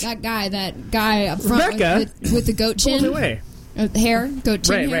 Yes. What? That guy up front Rebecca? with the goat Pull chin. it away. Hair, goat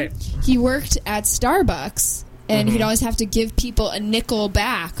chin hair. Right. He worked at Starbucks, and he'd always have to give people a nickel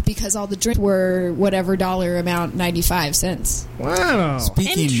back because all the drinks were whatever dollar amount, 95 cents. Wow.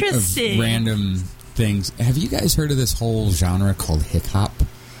 Speaking of Interesting. random things, have you guys heard of this whole genre called hip hop?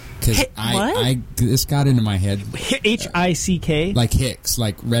 Because What? this got into my head HICK. like Hicks,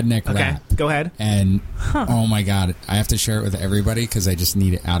 like redneck Okay, rap. go ahead. And oh my god, I have to share it with everybody because I just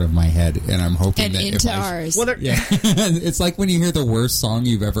need it out of my head, and I'm hoping And that into if I, ours. Well, there- yeah, it's like when you hear the worst song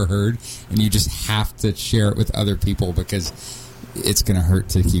you've ever heard, and you just have to share it with other people because it's going to hurt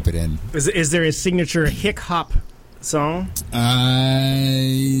to keep it in. Is there a signature hick hop song?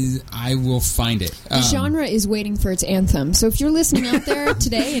 I will find it. The genre is waiting for its anthem. So if you're listening out there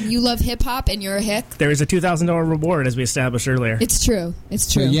today and you love hip hop and you're a hick, There is a $2,000 reward, as we established earlier. it's true. It's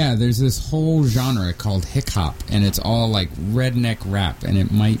So true. yeah, there's this whole genre called hip hop, and it's all like redneck rap, and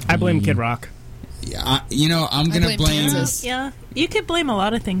it might. I blame be- Kid Rock. Yeah, I'm gonna blame blame. Kansas. Yeah. You could blame a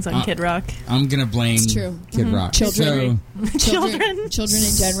lot of things on Kid Rock. I'm gonna blame It's true. Kid Rock. Children. Children. Children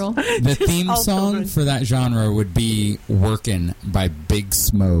in general. So the theme All song children. for that genre would be "Workin'" by Big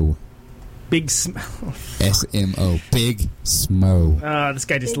Smo. SMO. Big Smo. This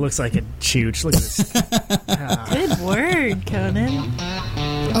guy just looks like a chooch. Look at this. Good word, Conan.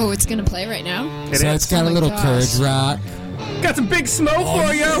 Oh, it's going to play right now? So it's got Oh a my little gosh. Courage Rock. Got some big smoke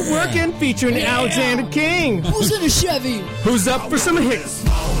for you. yeah. Working, featuring Alexander King. Who's in a Chevy? Who's up for some hicks? Oh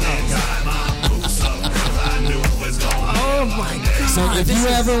my god. So if you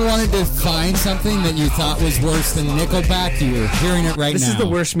ever wanted to find something that you thought was worse than Nickelback, you're hearing it right This now. is the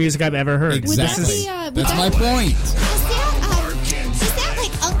worst music I've ever heard. Exactly. This is, That's my point. Is that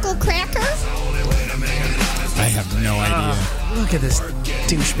like Uncle Cracker? I have no idea. look at this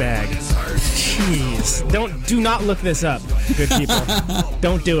douchebag. Jeez. Do not look this up, good people.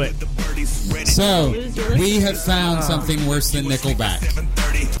 Don't do it. So, we have found something worse than Nickelback.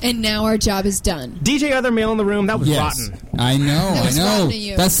 And now our job is done. DJ Other Male in the Room, that was Yes. rotten. I know, That was I rotten know. to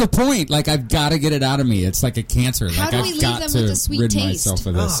you. That's the point. Like, I've got to get it out of me. It's like a cancer. How like, do I've we leave got them to with a sweet rid taste? myself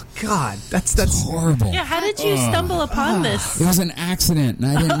of this. Oh, God. That's horrible. Yeah, how did you stumble upon this? It was an accident, and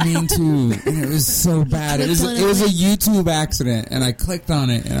I didn't mean to. And it was so bad. It was a YouTube accident, and I clicked on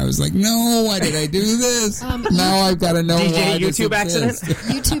it, and I was like, "No, why did I do this? Now I've got to know DJ why this YouTube accident?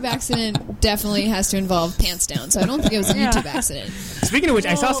 exists." YouTube accident definitely has to involve pants down, so I don't think it was a YouTube accident. Speaking of which,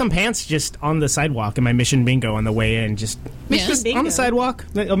 I saw some pants just on the sidewalk in my Mission Bingo on the way in. Just on the sidewalk.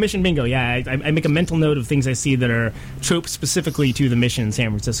 Oh, Mission Bingo, yeah. I make a mental note of things I see that are tropes specifically to the Mission in San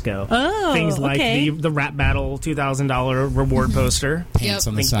Francisco. Oh, things like okay. the rap battle $2,000 reward poster. Pants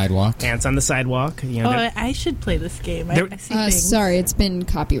on the sidewalk. Pants on the sidewalk. You know, Oh, I should play this game. I see things. Sorry, it's been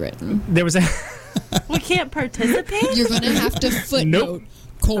copywritten. there was a We can't participate? You're going to have to footnote.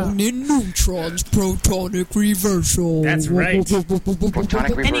 Conan Neutron's protonic reversal. That's right.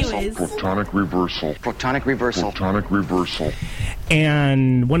 Protonic reversal. Anyways. Protonic reversal. Protonic reversal. Protonic reversal.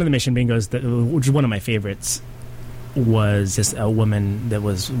 And one of the mission bingos, which is one of my favorites, was just a woman that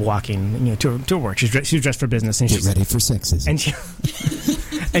was walking, to work. She was dressed for business, and Get ready for sexism.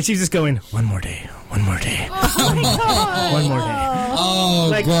 And she's just going, one more day, one more day, one more day. Oh,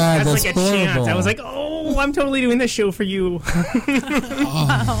 like, God, that's like a horrible. chant. I was like, oh, I'm totally doing this show for you.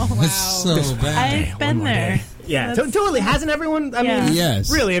 That's so bad. I've been there. Yeah, totally. Hasn't everyone? I mean,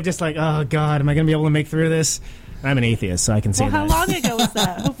 yes. Really, I'm just like, oh, God, am I going to be able to make through this? I'm an atheist, so I can say Well, that. how long ago was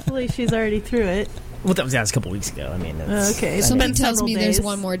that? Hopefully she's already through it. Well, that was a couple weeks ago. I mean, okay. Somebody tells me there's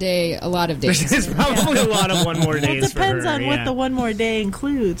one more day, a lot of days. There's probably a lot of one more days. It depends for her, on what the one more day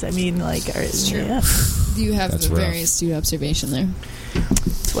includes. I mean, like, it's true. Yeah. You have That's a rough. very astute observation there.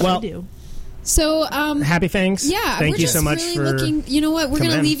 That's what I do. So, Happy Fangs. Yeah, Thank we're you just so much really for looking. You know what? We're going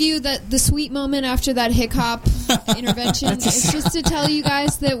to coming in. leave you the sweet moment after that hiccup intervention. It's just to tell you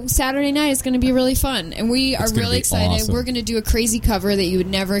guys that Saturday night is going to be really fun, and we are It's gonna really be excited. awesome. We're going to do a crazy cover that you would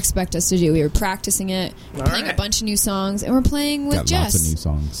never expect us to do. We were practicing it, playing a bunch of new songs, and we're playing with Got Jess. lots of new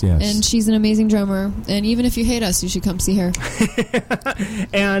songs, yes. And she's an amazing drummer. And even if you hate us, you should come see her.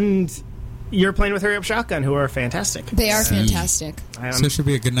 And you're playing with Hurry Up Shotgun, who are fantastic. They are fantastic. So it should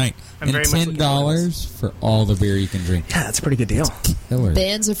be a good night. I'm And very much looking forward to $10 for all the beer you can drink. Yeah, that's a pretty good deal. Killer.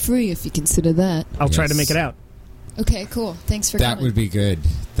 Bands are free if you consider that. I'll try to make it out. Okay, cool. Thanks for That coming. would be good.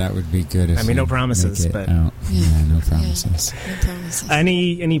 That would be good. If I mean, no you promises, make it but out. Yeah, no promises. No promises.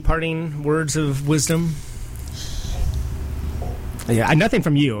 Any parting words of wisdom? Yeah, nothing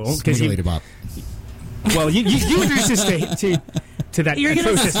from you because Smooth lady bop. well, you introduced us to that You're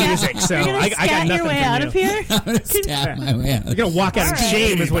gonna atrocious scat- music, so you're gonna I got scat nothing your way from out you. of here? I'm going to stab my way out. You're gonna walk out in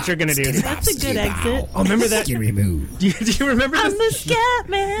shame, is what you're gonna do. That's a good exit. Oh, remember that? Do you remember I'm this? the scat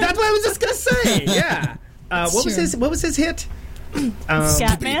man. That's what I was just gonna say. Yeah. What was his hit?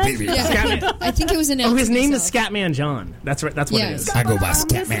 Scatman? Yeah. Scatman. I think it was an Oh, his name is Scatman John. That's right. That's what it Yes. is. I go by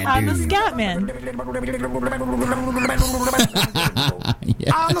Scatman, I'm the dude. scat man.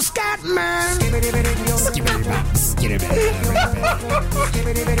 Yeah. I'm a scat man.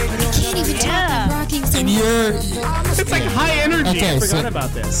 Can't even talk rocking so And you're... It's like high energy. Okay, I forgot so- about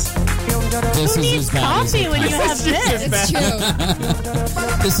this. This Who is needs as bad as coffee it when you gets. have this? It's true.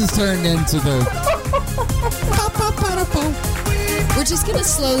 This has turned into the... We're just gonna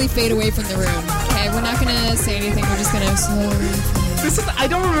slowly fade away from the room. Okay, we're not gonna say anything. We're just gonna slowly. This is. I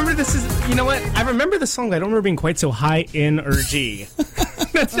don't remember. This is. You know what? I remember the song. But I don't remember being quite so high energy.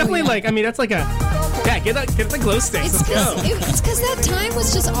 That's definitely yeah. like. I mean, that's like a. Yeah, get the glow sticks. It's Let's go. because that time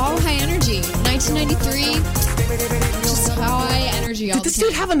was just all high energy. 1993, just high energy all Did the this time.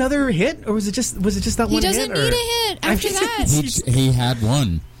 dude have another hit, or was it just that He one hit? doesn't or- need a hit after that. He had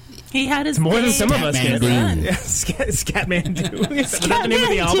one. He had his More than day. some of us did. Scatman Yeah, Scatman. Is that the name of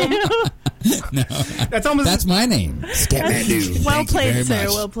the album? No. That's almost. That's my name. Scatman dude. Well Thank you played, very sir.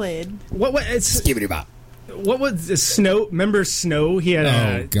 much. Well played. It's. Skibbity bop. What was Snow? Remember Snow? He had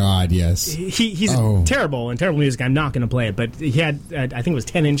Oh, God, yes. He's Oh. terrible and terrible music. I'm not going to play it, but he had I think it was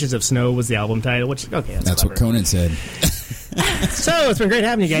 10 Inches of Snow was the album title. Which okay, That's what clever. Conan said. So it's been great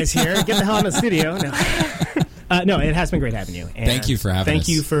having you guys here. Get the hell out of the studio. No. No, it has been great having you. And Thank you for having Thank us.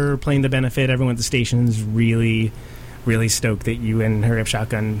 you for playing the benefit. Everyone at the station's really, really stoked that you and Hurry Up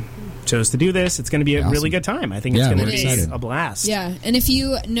Shotgun chose to do this. It's going to be a Awesome. really good time. I think Yeah, it's going we're to be excited. a blast. Yeah, and if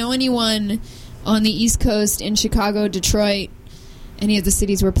you know anyone on the East Coast, in Chicago, Detroit, any of the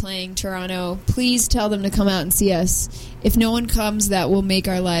cities we're playing, Toronto, please tell them to come out and see us. If no one comes, that will make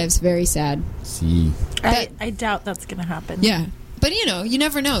our lives very sad. See. I doubt that's going to happen. Yeah. But, you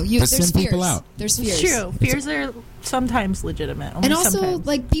never know. But There's send fears. people out. There's It's fears. true. Fears are sometimes legitimate. Only And also, sometimes.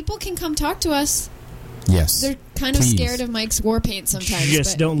 like, people can come talk to us. Yes. They're kind of Please. scared of Mike's war paint sometimes.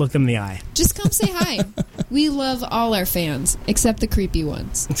 Just but don't look them in the eye. Just come say hi. We love all our fans, except the creepy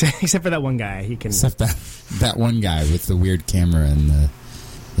ones. Except for that one guy. He can. Except that one guy with the weird camera and the...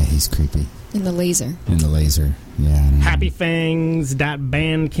 Yeah, he's creepy. And the laser. And the laser. Yeah. I don't know.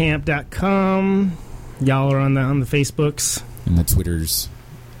 happyfangs.bandcamp.com. Y'all are on the Facebooks. And the Twitters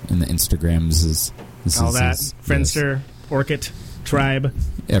and the Instagrams is All that. yes. Friendster, Orkut, Tribe,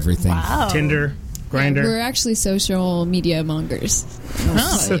 Everything. Wow. Tinder, Grindr. We're actually social media mongers.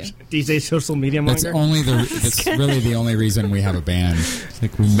 So, DJ Social Media That's Monger. that's really the only reason we have a band.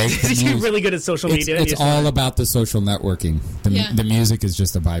 Like we make the You're music. really good at social media. It's all about the social networking. Yeah. The music is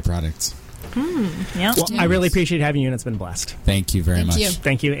just a byproduct. Yeah. Well, I really appreciate having you, and it's been blessed. Thank you very much.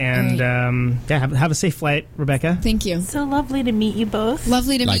 Thank you, and have a safe flight, Rebecca. Thank you. So lovely to meet you both.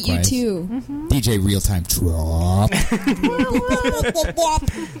 Lovely to meet you Likewise. too. DJ Real Time Drop.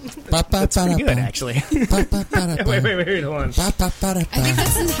 That's pretty good, actually. Wait, hold on. I think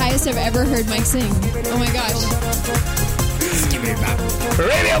that's the highest I've ever heard Mike sing. Oh my gosh.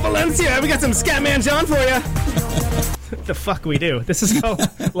 Radio Valencia, we got some Scatman John for you. What the fuck we do? This is all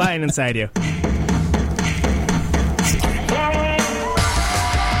lying inside you.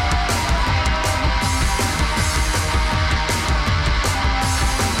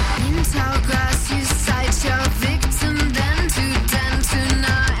 In tall grass, you cite your victim, then to den to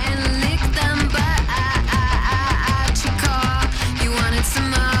gnaw and lick them. But at your call, you wanted some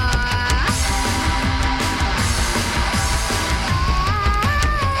more.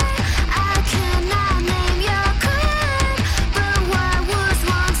 I cannot name your kind, but what was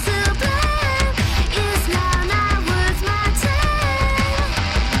once a blame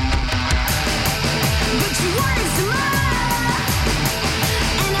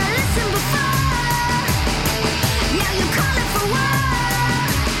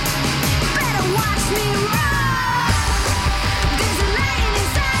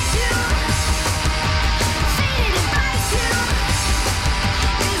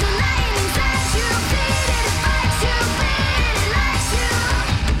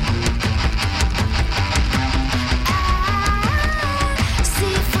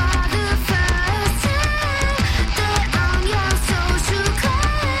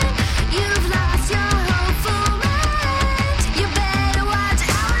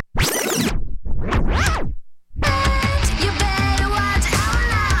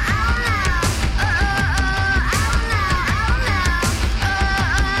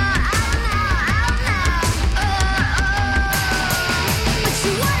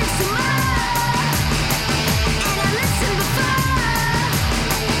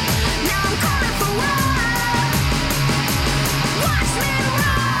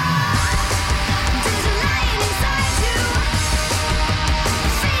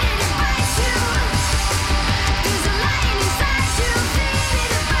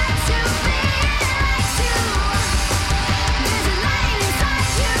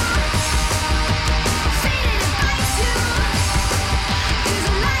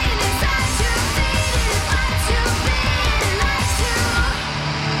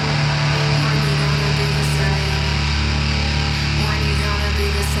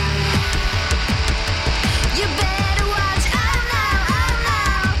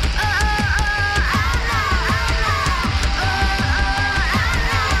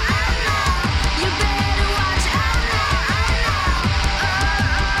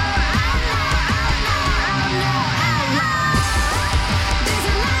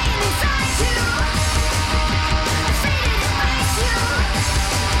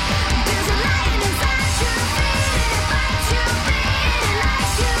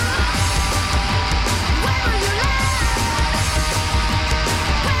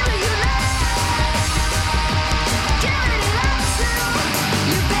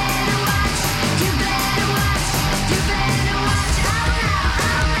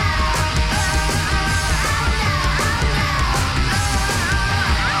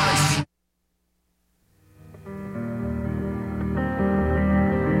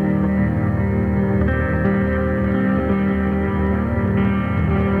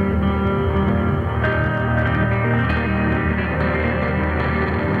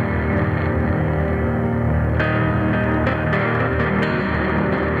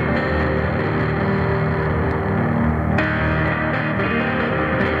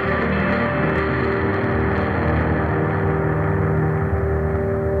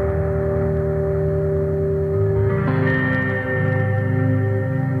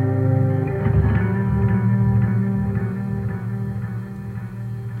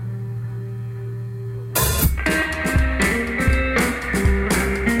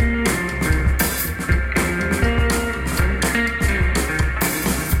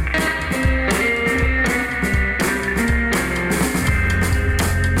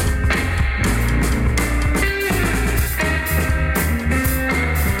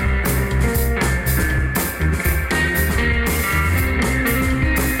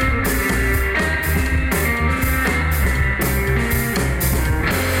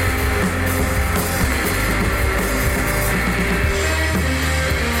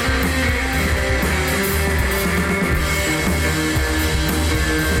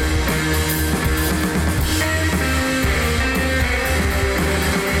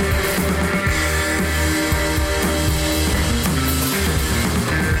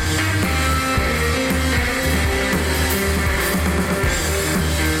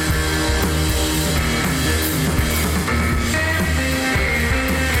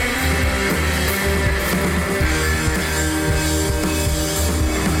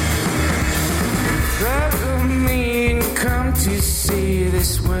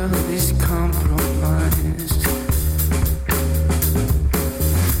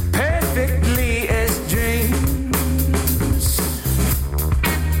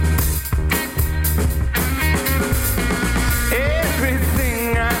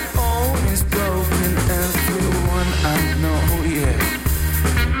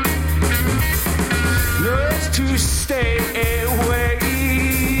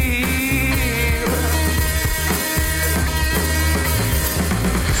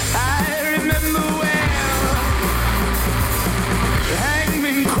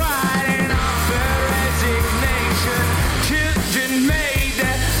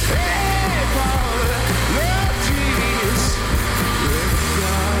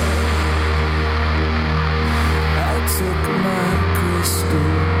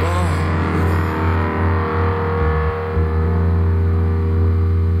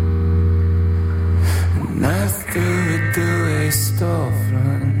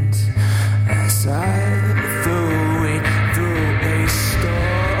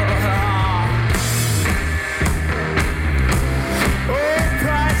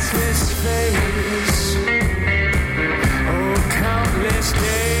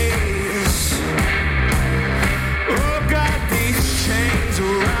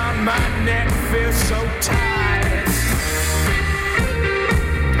my neck feels so tight.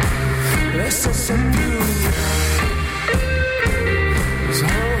 This is a beauty. It's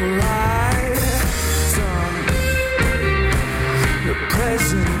alright, son. The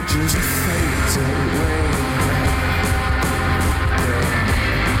present just fades away.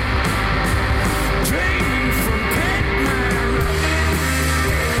 Dreaming from Pac-Man. Dreaming from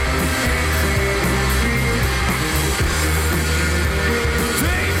Pac-Man.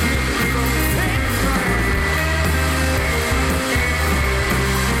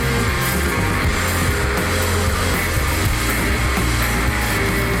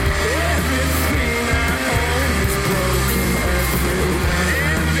 Everything I own is broken everywhere. Everything I own is broken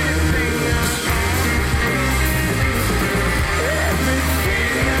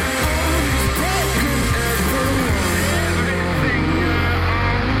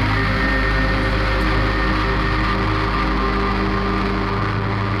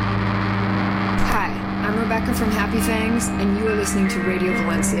Hi, I'm Rebecca from Happy Fangs, and you are listening to Radio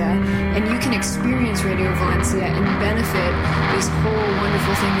Valencia. And you can experience Radio Valencia and benefit this whole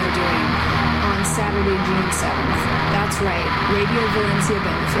wonderful thing they're doing on Saturday, June 7th. That's right, Radio Valencia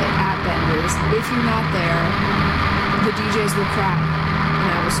benefit at Bender's. If you're not there, the DJs will cry, and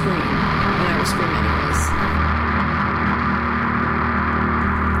I will scream, and I will scream anyways.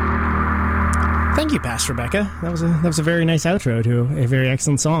 Thank you, Pastor Rebecca. That was a very nice outro to a very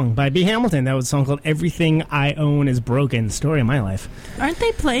excellent song by B. Hamilton. That was a song called "Everything I Own Is Broken." Story of my life. Aren't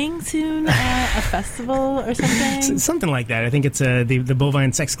they playing soon at a festival or something? Something like that. I think it's the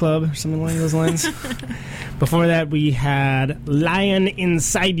Bovine Sex Club or something along those lines. Before that, we had "Lion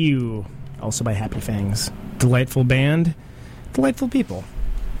Inside You," also by Happy Fangs. Delightful band, delightful people.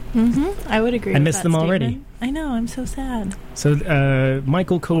 I would agree. I with miss that them statement. already. I know. I'm so sad. So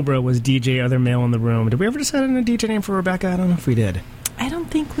Michael Cobra was DJ, other male in the room. Did we ever decide on a DJ name for Rebecca? I don't know if we did. I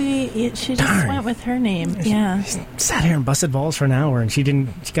don't think she just went with her name. Yeah. She sat here and busted balls for an hour, and she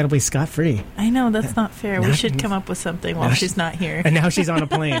got away scot-free. I know, that's not fair. Now We should come up with something while she's not here. And now she's on a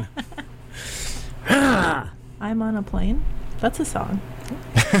plane. I'm on a plane? That's a song.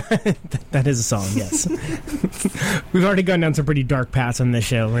 That is a song, yes. We've already gone down some pretty dark paths on this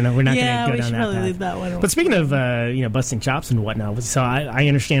show. We're not going to go down that path. Yeah, we should probably leave that one alone. But speaking of busting chops and whatnot, so I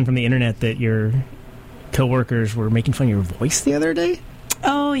understand from the internet that your coworkers were making fun of your voice the other day.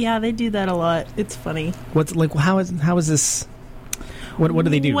 Oh yeah, they do that a lot. It's funny. What's like? How is this? What do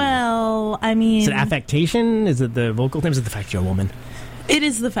they do? Well, I mean, is it affectation? Is it the vocal thing? Is it the fact you're a woman? It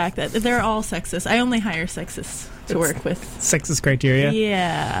is the fact that they're all sexist. I only hire sexists to work with. Sexist criteria?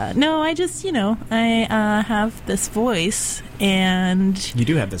 Yeah. No, I just, I have this voice, and... You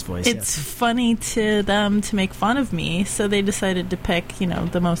do have this voice, It's funny to them to make fun of me, so they decided to pick,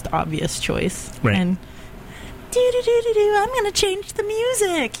 the most obvious choice. Right. And, do-do-do-do-do, I'm going to change the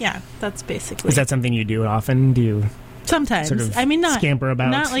music. Yeah, that's basically... Is that something you do often? Do you... Sometimes. Sort of not scamper about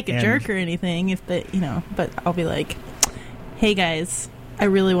not like a jerk or anything, if they, but I'll be like, hey guys, I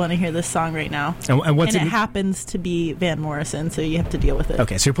really want to hear this song right now. And what's it happens to be Van Morrison, so you have to deal with it.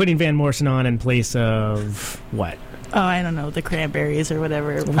 Okay, so you're putting Van Morrison on in place of what? Oh, I don't know, the Cranberries or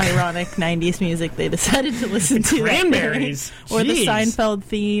whatever ironic 90s music they decided to listen to. Cranberries? Or the Seinfeld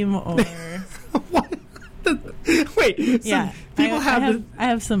theme, or... Wait, yeah, I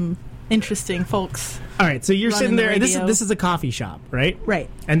have some interesting folks. All right, so you're sitting there. The this is a coffee shop, right? Right.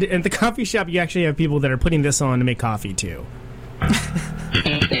 And at the coffee shop, you actually have people that are putting this on to make coffee too.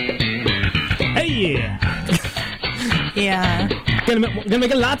 Hey, yeah. Gonna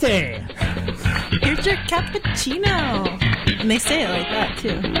make a latte. Here's your cappuccino, and they say it like that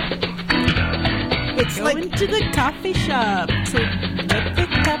too. It's Go like into the coffee shop to get the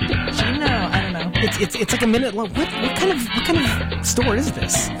cappuccino. I don't know. It's like a minute long. What kind of store is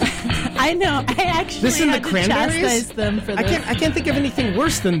this? I know. I actually this had the to chastise them for this. I can't think of anything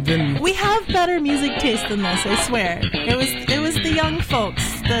worse than. We have better music taste than this. I swear. It was the young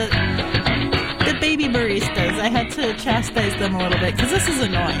folks, the baby baristas. I had to chastise them a little bit because this is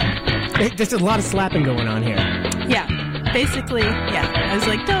annoying. There's a lot of slapping going on here. Yeah. Basically, yeah. I was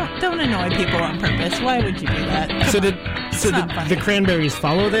like, don't annoy people on purpose. Why would you do that? Come on. The Cranberries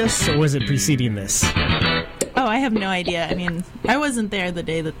follow this, or was it preceding this? Oh, I have no idea. I mean, I wasn't there the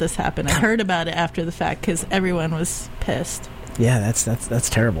day that this happened. I heard about it after the fact because everyone was pissed. Yeah, that's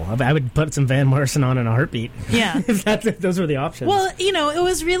terrible. I would put some Van Morrison on in a heartbeat. Yeah. if those were the options. Well, it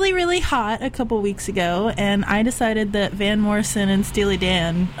was really, really hot a couple weeks ago, and I decided that Van Morrison and Steely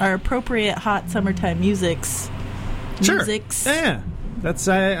Dan are appropriate hot summertime musics. Sure. Yeah. That's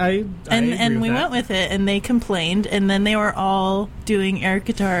I and we went with it, and they complained, and then they were all doing air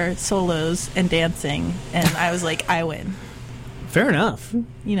guitar solos and dancing, and I was like, I win. Fair enough.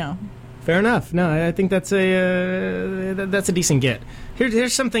 You know. Fair enough. No, I think that's a decent get.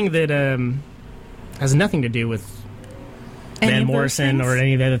 Here's something that has nothing to do with Van Morrison or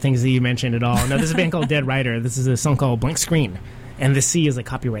any of the other things that you mentioned at all. No, this is a band called Dead Rider. This is a song called Blank Screen. And the C is a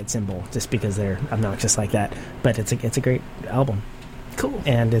copyright symbol just because they're obnoxious like that. But it's a great album. Cool.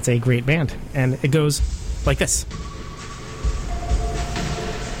 And it's a great band. And it goes like this.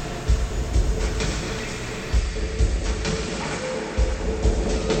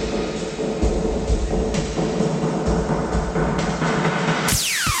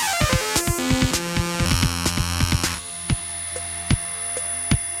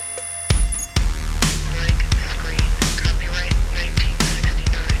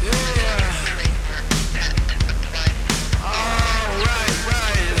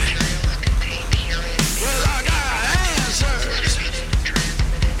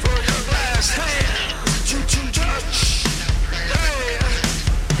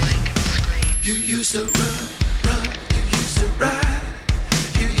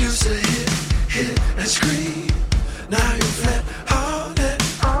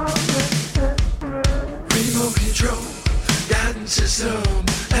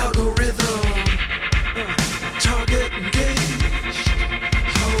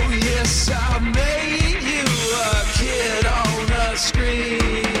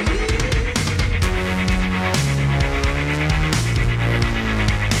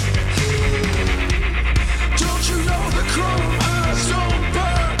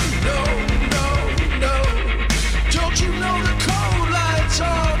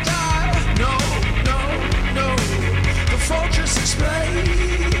 Fortress explain.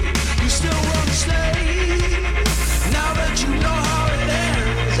 You still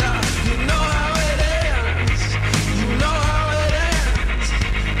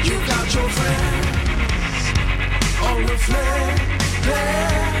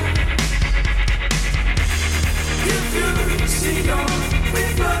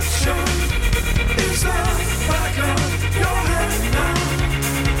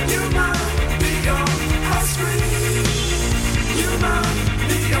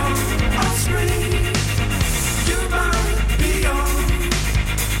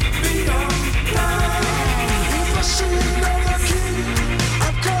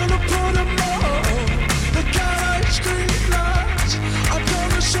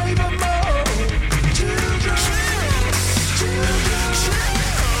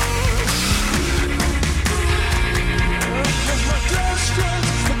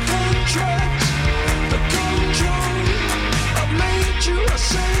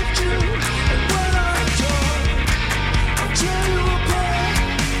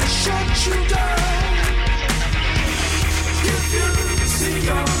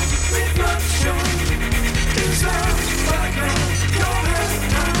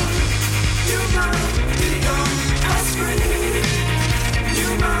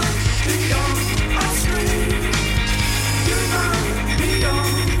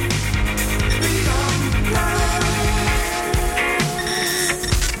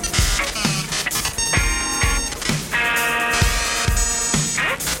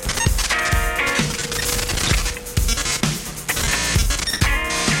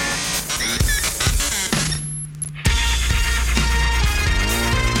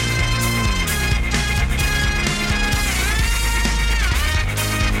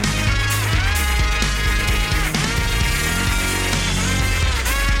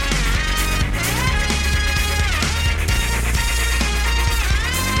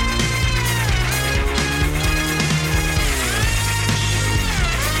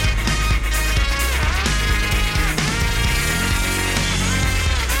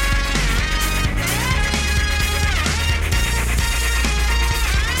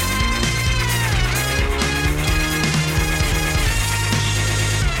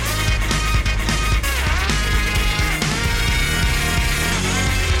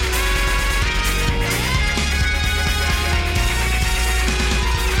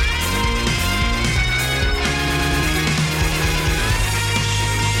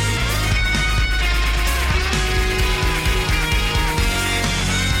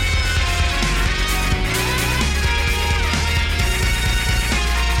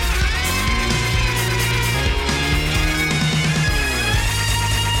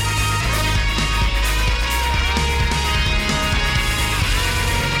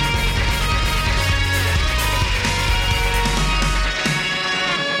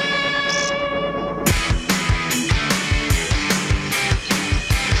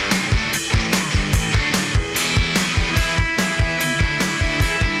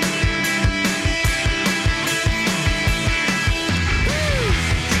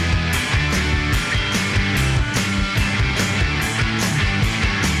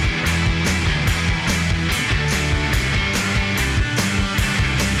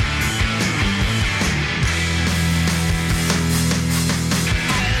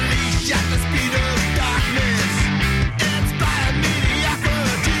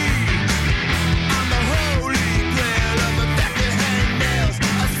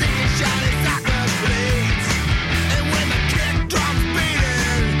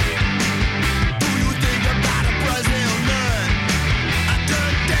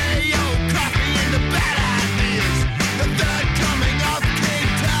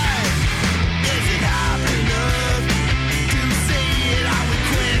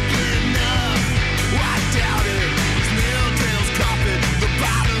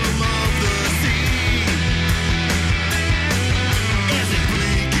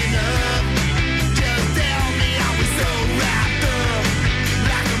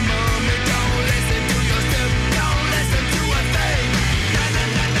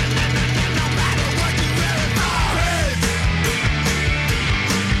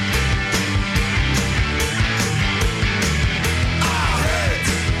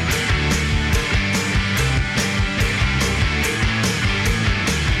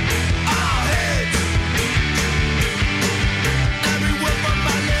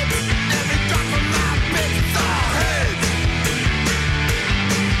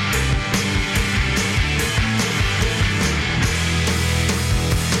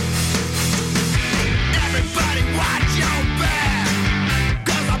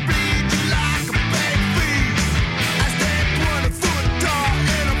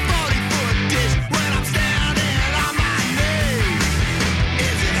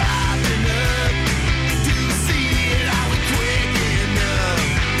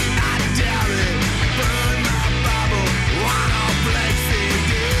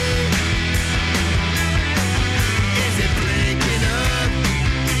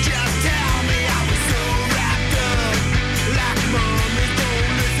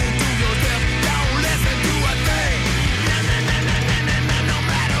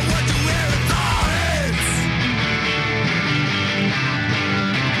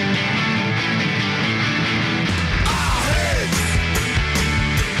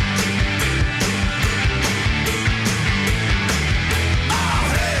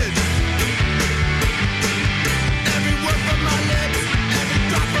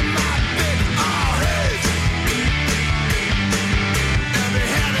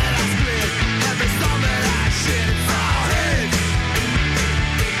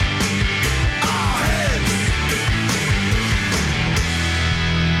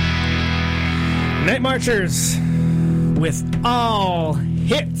Night Marchers with All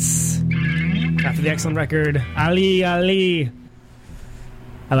Hits. After the excellent record, Ali Ali.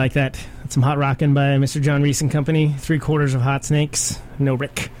 I like that. That's some hot rockin' by Mr. John Reese and Company. 3/4 of Hot Snakes. No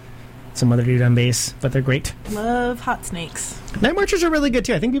Rick. Some other dude on bass, but they're great. Love Hot Snakes. Night Marchers are really good,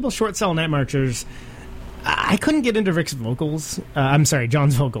 too. I think people short sell Night Marchers. I couldn't get into Rick's vocals. I'm sorry,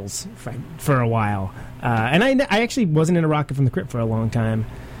 John's vocals for a while. And I actually wasn't into Rocket from the Crypt for a long time.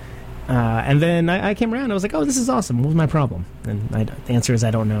 And then I came around and I was like, oh, this is awesome. What was my problem? And the answer is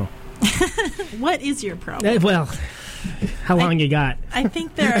I don't know. What is your problem? Well, how long you got? I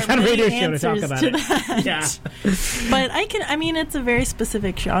think there are got a radio many show to talk answers about to it. that. Yeah. But it's a very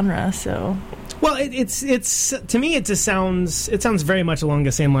specific genre, so... Well, it's to me it sounds very much along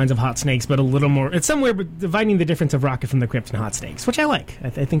the same lines of Hot Snakes, but a little more. It's somewhere dividing the difference of Rocket from the Crypt and Hot Snakes, which I like. I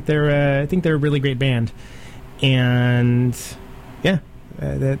think they're a really great band, and yeah,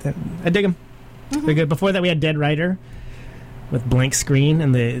 I dig them. Mm-hmm. They're good. Before that, we had Dead Rider with Blank Screen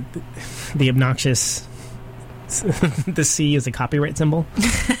and the obnoxious. The C is a copyright symbol. You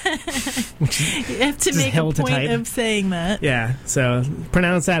have to make a point of saying that. Yeah, so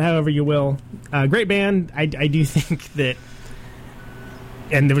pronounce that however you will. Great band. I do think that,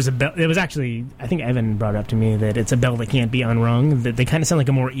 and there was a bell. It was actually, I think Evan brought it up to me that it's a bell that can't be unrung. That they kind of sound like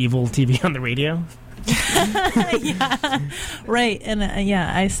a more evil TV on the radio. Yeah, right. And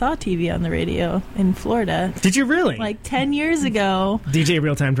I saw TV on the radio in Florida. Did you really? Like 10 years ago. DJ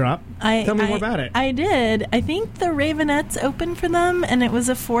Real Time Drop. Tell me more about it. I did. I think the Ravenettes opened for them, and it was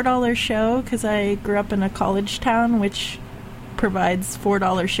a $4 show because I grew up in a college town, which provides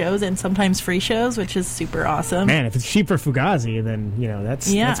 $4 shows and sometimes free shows, which is super awesome. Man, if it's cheap for Fugazi, then that's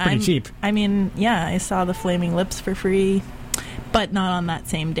pretty cheap. I mean, yeah, I saw the Flaming Lips for free. But not on that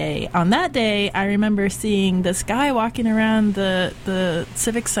same day. On that day, I remember seeing this guy walking around the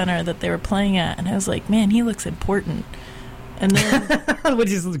Civic Center that they were playing at, and I was like, man, he looks important. And then... What,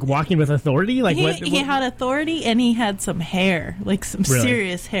 is he like walking with authority? Like he had authority, and he had some hair. Like some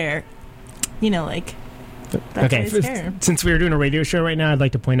serious hair. Like... Okay, since we were doing a radio show right now, I'd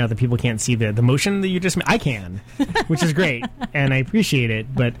like to point out that people can't see the motion that you just made. I can, which is great, and I appreciate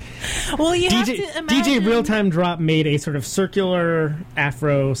it. But well, you have to imagine... DJ Real Time Drop made a sort of circular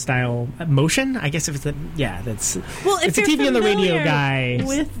Afro style motion. I guess if it's it's if a TV on the radio guy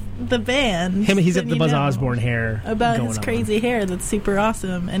with the band. He's got the Buzz Osborne hair about going his on. Crazy hair. That's super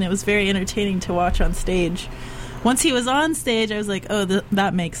awesome, and it was very entertaining to watch on stage. Once he was on stage, I was like, oh,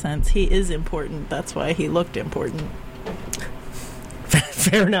 that makes sense. He is important. That's why he looked important.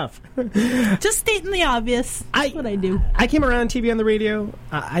 Fair enough. Just stating the obvious. That's what I do. I came around TV on the radio.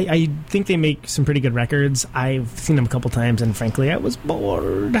 I think they make some pretty good records. I've seen them a couple times, and frankly, I was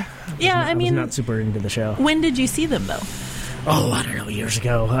bored. I was not super into the show. When did you see them, though? Oh, I don't know, years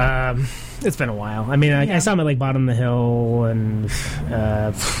ago. It's been a while. I mean, I saw them at Bottom of the Hill and...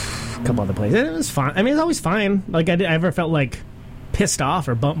 a couple other places. It was fine. I mean, it's always fine. Like, I ever felt like pissed off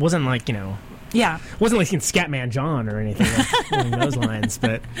or wasn't like, Yeah. Wasn't like seeing Scatman John or anything along those lines,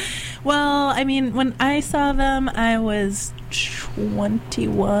 but... Well, I mean, when I saw them, I was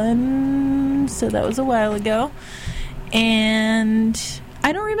 21, so that was a while ago. And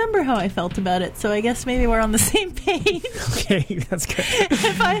I don't remember how I felt about it, so I guess maybe we're on the same page. Okay, that's good.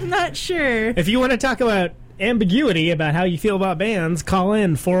 If I'm not sure. If you want to talk about ambiguity about how you feel about bands, call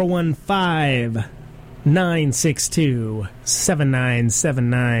in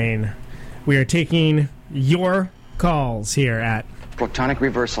 415-962-7979. We are taking your calls here at Protonic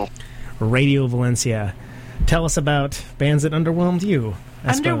Reversal Radio Valencia. Tell us about bands that underwhelmed you.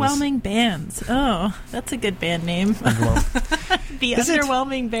 Underwhelming bands. Oh, that's a good band name. The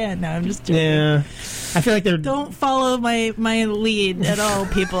Underwhelming Band. No, I'm just joking. Yeah. I feel like they're... Don't follow my lead at all,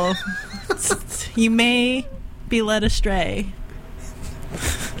 people. You may be led astray.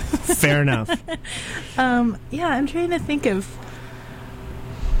 Fair enough. I'm trying to think of...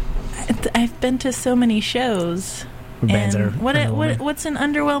 I've been to so many shows. Bands and are what's an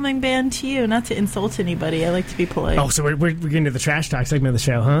underwhelming band to you? Not to insult anybody. I like to be polite. Oh, so we're getting to the trash talk segment of the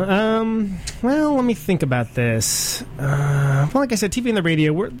show, huh? Well, let me think about this. Well, like I said, TV and the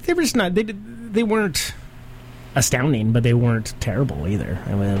radio, they were just not... They weren't astounding, but they weren't terrible either.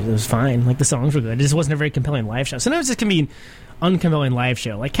 I mean, it was fine. Like, the songs were good. It just wasn't a very compelling live show. Sometimes it can be an uncompelling live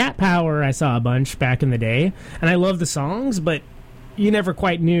show. Like Cat Power, I saw a bunch back in the day, and I love the songs, but you never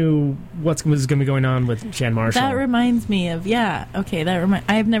quite knew what was going to be going on with Shan Marshall. That reminds me of,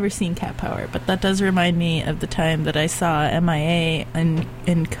 I've never seen Cat Power, but that does remind me of the time that I saw MIA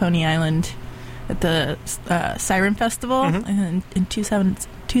in Coney Island at the Siren Festival in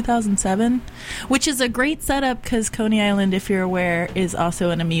 2007, which is a great setup because Coney Island, if you're aware, is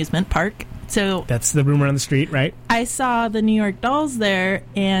also an amusement park. So that's the rumor on the street, right? I saw the New York Dolls there,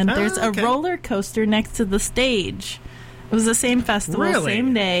 and there's a okay. roller coaster next to the stage. It was the same festival, Really?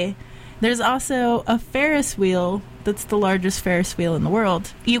 same day. There's also a Ferris wheel that's the largest Ferris wheel in the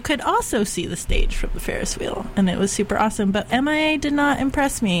world. You could also see the stage from the Ferris wheel, and it was super awesome. But MIA did not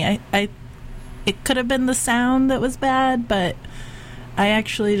impress me. It could have been the sound that was bad, but I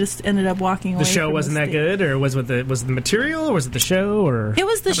actually just ended up walking away. The show from wasn't that good, or was it the material, or was it the show, or It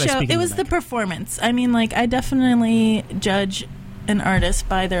was the how did I show. speak It into was the the performance. I mean, like, I definitely judge an artist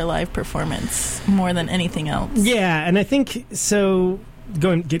by their live performance more than anything else. Yeah, and I think so.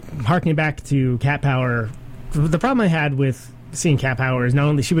 Harkening back to Cat Power, the problem I had with seeing Cat Power is not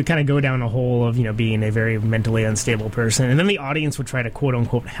only she would kind of go down a hole of being a very mentally unstable person, and then the audience would try to quote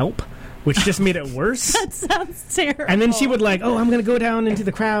unquote help, which just made it worse. That sounds terrible. And then she would I'm going to go down into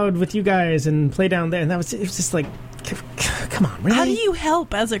the crowd with you guys and play down there, and it was just like, come on, really? How do you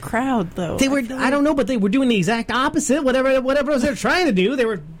help as a crowd, though? They were, I don't know, but they were doing the exact opposite. Whatever it was they were trying to do, they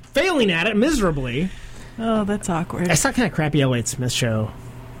were failing at it miserably. Oh, that's awkward. I saw kind of crappy Elliott Smith show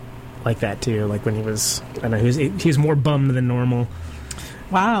like that too. Like when he was, I don't know, he was more bummed than normal.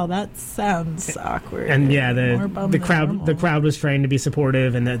 Wow, that sounds awkward. And yeah, More bummed the than crowd normal. was trying to be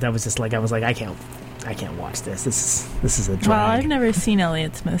supportive, and that was just like I was like I can't watch this. This is a drag. Well, I've never seen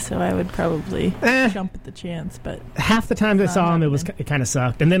Elliott Smith, so I would probably jump at the chance. But half the times I saw him, it kind of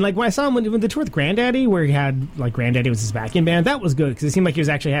sucked. And then like when I saw him when the tour with Granddaddy, where he had like Granddaddy was his backing band, that was good because it seemed like he was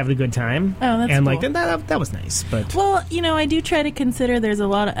actually having a good time. Oh, that's and cool. like that was nice. But well, I do try to consider there's a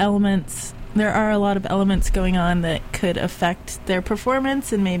lot of elements. There are a lot of elements going on that could affect their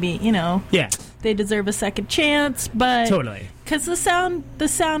performance, and maybe yeah, they deserve a second chance. But totally, because the sound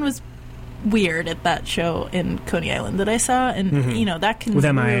was weird at that show in Coney Island that I saw, and that can with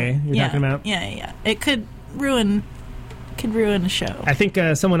MIA you're talking about. Yeah, it could ruin a show. I think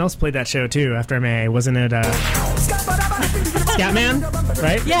someone else played that show too after MIA, wasn't it? Scatman,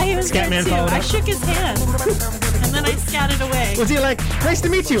 right? Yeah, he was Scatman good too. followed I up. shook his hand, and then I scattered away. Was he like, nice to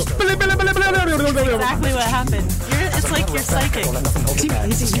meet you? Exactly what happened. It's like you're psychic.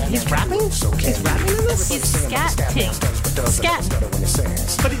 He's rapping? He's rapping in this? He's scatting. Scat.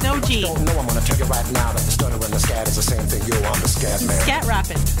 But no G. I'm gonna tell you right now that the stutter and the scat is the same thing. Yo, I'm the scat man. Scat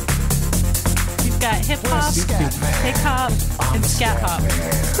rapping. You've got hip hop, hick hop, and scat hop.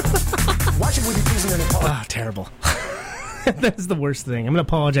 Oh, terrible. That's the worst thing. I'm going to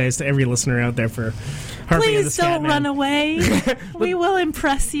apologize to every listener out there for harping on the Please don't Scatman. run away. We will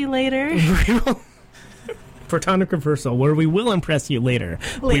impress you later. Protonic reversal, where we will impress you later.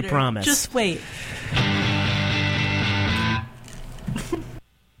 We promise. Just wait.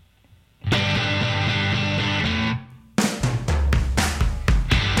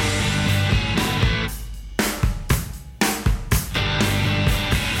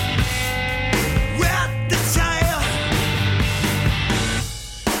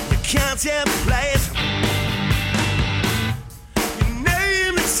 Contemplate your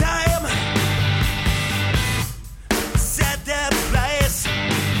name and time, set that place.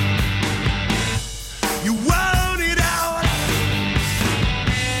 You want it out,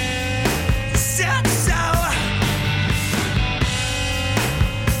 set sour,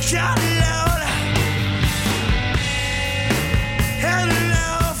 cut loud, and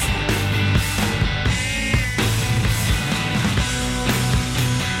love.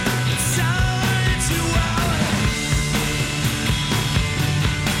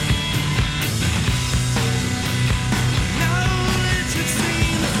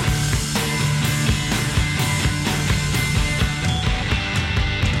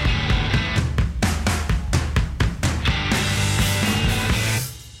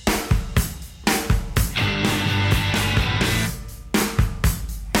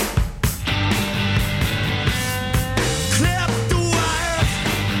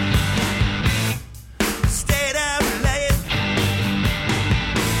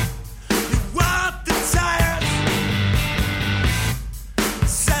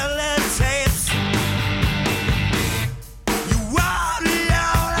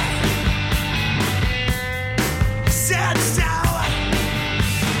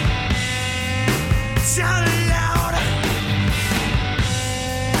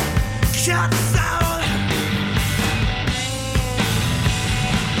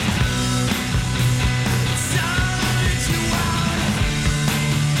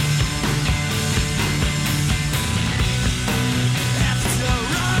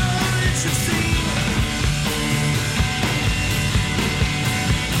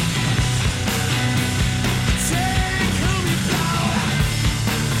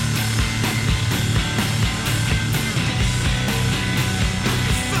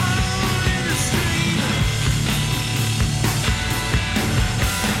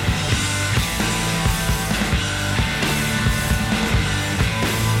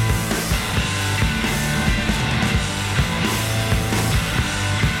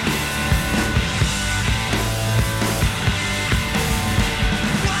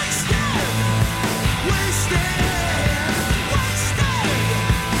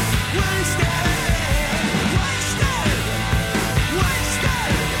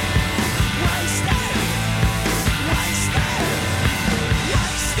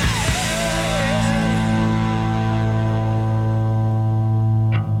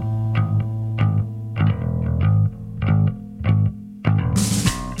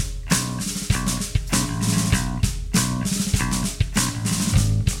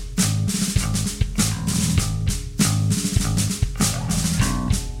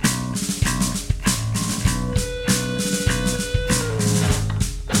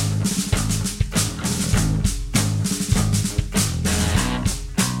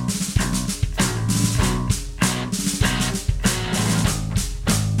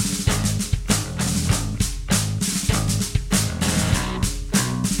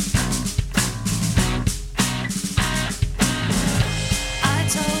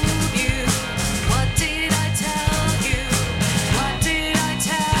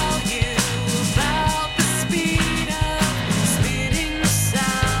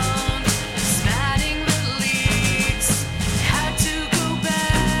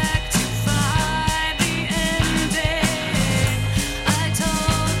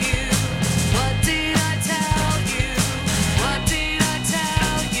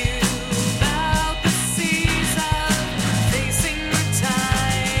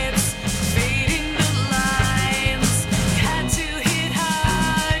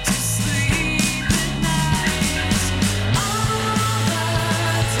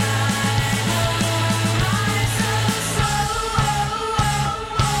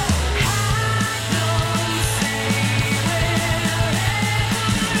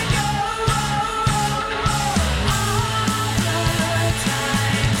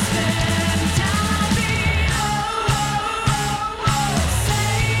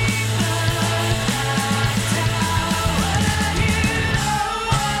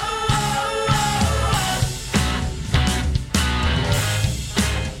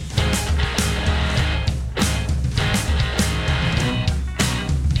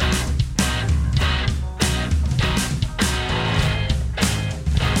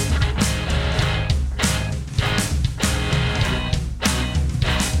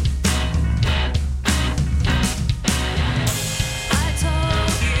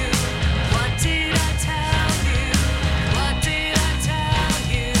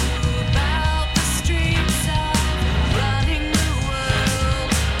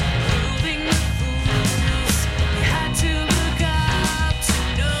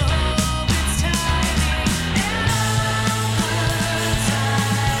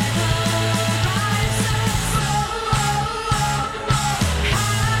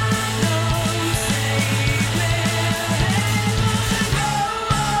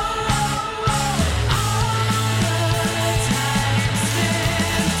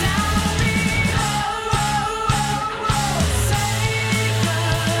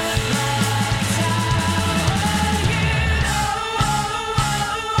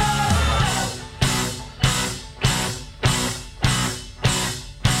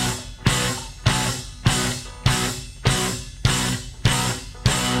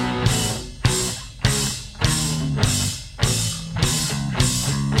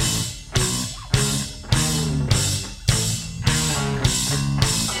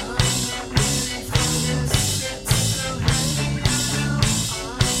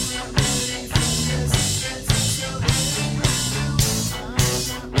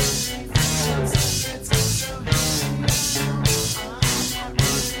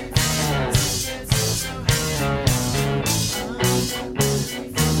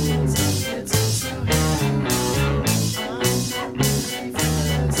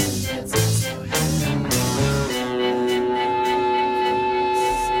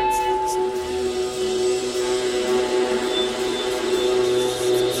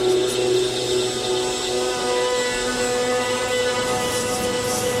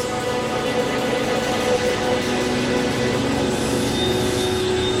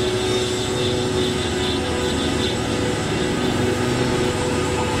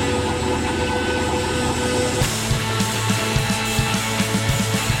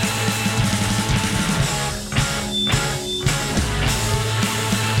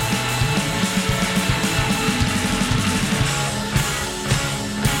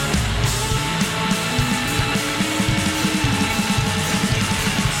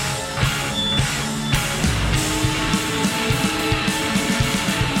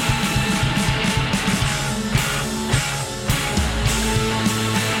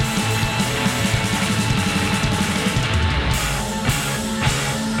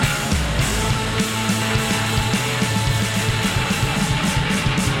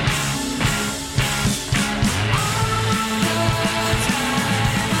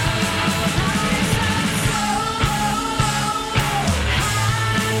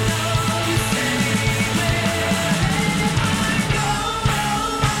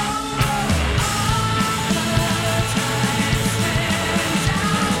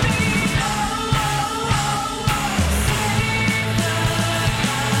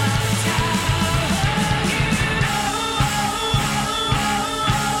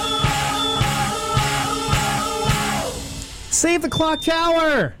 Save the clock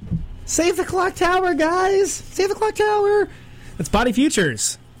tower! Save the clock tower, guys! Save the clock tower! It's Body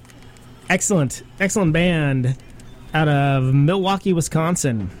Futures. Excellent band out of Milwaukee,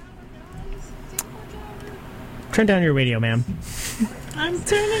 Wisconsin. Turn down your radio, ma'am. I'm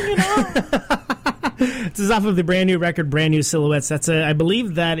turning it off. This is off of the brand new record, Brand New Silhouettes. I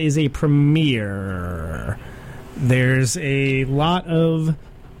believe that is a premiere. There's a lot of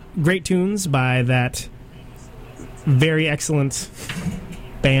great tunes by that very excellent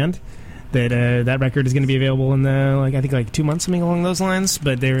band. That record is going to be available in I think 2 months, something along those lines.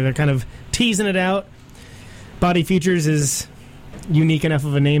 But they're kind of teasing it out. Body Futures is unique enough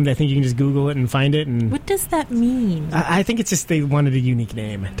of a name that I think you can just Google it and find it. And What does that mean? I think it's just they wanted a unique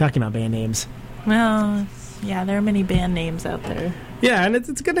name. Talking about band names. Well, yeah, there are many band names out there. Yeah, and it's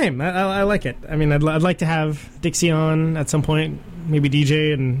a good name. I like it. I mean, I'd like to have Dixie on at some point, maybe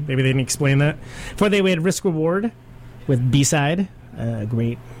DJ, and maybe they can explain that. Before we had Risk Reward with B-Side, a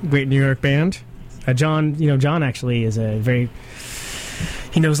great New York band. John actually is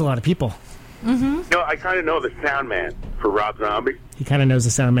he knows a lot of people. Mm-hmm. No, I kind of know the sound man for Rob Zombie. He kind of knows the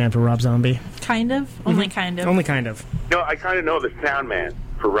sound man for Rob Zombie. Kind of? Mm-hmm. Only kind of. Only kind of. No, I kind of know the sound man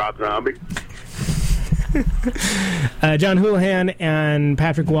for Rob Zombie. John Houlihan and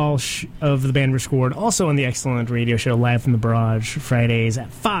Patrick Walsh of the band Risk Reward, also on the excellent radio show Live from the Barrage, Fridays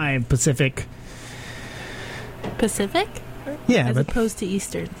at 5 Pacific. Pacific? Yeah. As opposed to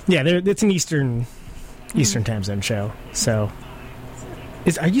Eastern. Yeah, it's an Eastern time zone show. So,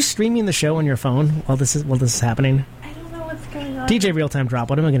 are you streaming the show on your phone while this is happening? I don't know what's going on. DJ Real Time Drop,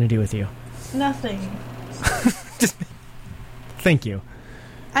 what am I going to do with you? Nothing. Thank you.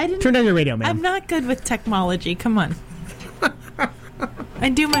 Turn down your radio, man. I'm not good with technology. Come on. I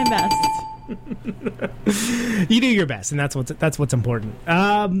do my best. You do your best, and that's what's important.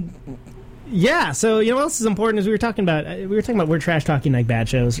 Yeah. So what else is important is we were talking about we're trash talking like bad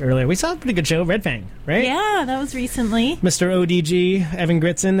shows earlier. We saw a pretty good show, Red Fang, right? Yeah, that was recently. Mr. ODG Evan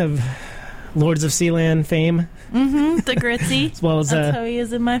Gritson of Lords of Sealand fame. Mm-hmm. The Gritzy. As well as that's how he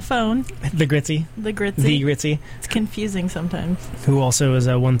is in my phone. The Gritzy. The Gritzy. The Gritzy. It's confusing sometimes. Who also is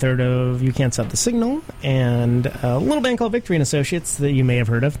 1/3 of You Can't Stop the Signal, and a little band called Victory and Associates that you may have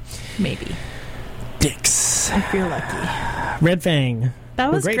heard of. Maybe. Dicks. If you're lucky. Red Fang.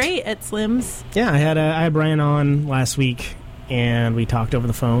 That was great at Slim's. Yeah, I had Brian on last week, and we talked over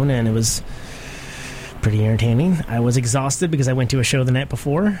the phone, and it was pretty entertaining. I was exhausted because I went to a show the night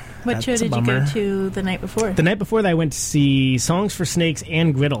before. What show did you go to the night before? The night before that, I went to see Songs for Snakes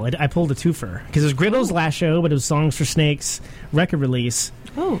and Griddle. I pulled a twofer because it was Griddle's last show, but it was Songs for Snakes record release.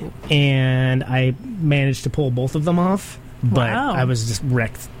 Oh. And I managed to pull both of them off, but I was just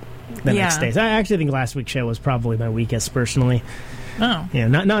wrecked the next day. So I actually think last week's show was probably my weakest personally. Oh. Yeah,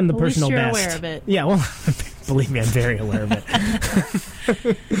 not in the personal you're best. Aware of it. Yeah, well, believe me, I'm very aware of it.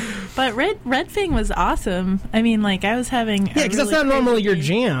 But Red Fang was awesome. I mean, I was having because that's not normally your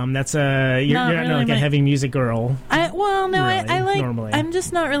jam. That's you're not really a heavy music girl. Normally. I'm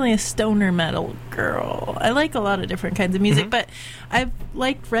just not really a stoner metal girl. I like a lot of different kinds of music, but I've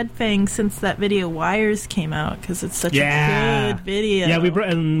liked Red Fang since that video Wires came out because it's such a good video. Yeah,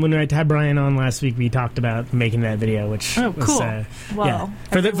 and when I had Brian on last week, we talked about making that video, which was, cool.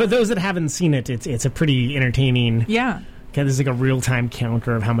 For those that haven't seen it, it's a pretty entertaining. Yeah. There's a real-time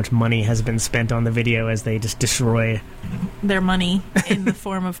counter of how much money has been spent on the video as they just destroy their money in the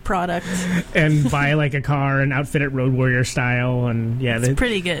form of product and buy a car and outfit it Road Warrior style, and it's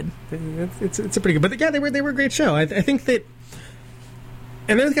pretty good. It's a pretty good, but they were a great show. I think that,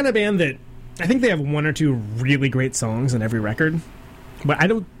 and they're the kind of band that I think they have one or two really great songs on every record, but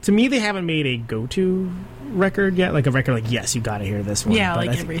to me, they haven't made a go-to record yet, a record yes, you gotta hear this one. Yeah,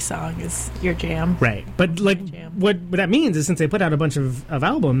 every song is your jam, right? But what that means is since they put out a bunch of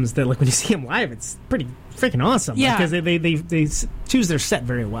albums that when you see them live, it's pretty freaking awesome. Yeah, because they choose their set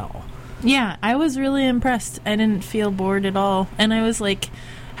very well. Yeah, I was really impressed. I didn't feel bored at all, and I was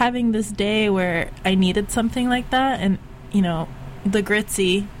having this day where I needed something like that, and the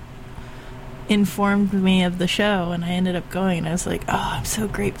Gritzy informed me of the show, and I ended up going, and I was like, oh, I'm so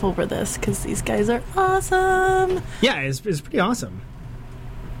grateful for this because these guys are awesome. Yeah, it's pretty awesome.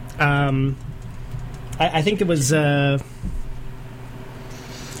 I think it was and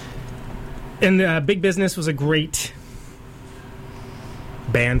Big Business was a great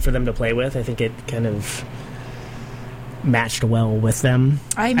band for them to play with. I think it kind of matched well with them.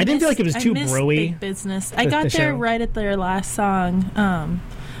 I didn't feel like it was too broy. Big Business. I got there right at their last song.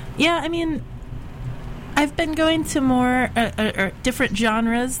 Yeah, I mean, I've been going to more different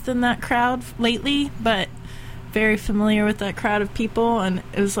genres than that crowd lately, but very familiar with that crowd of people, and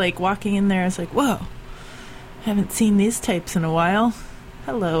it was walking in there, I was like, whoa, Haven't seen these types in a while.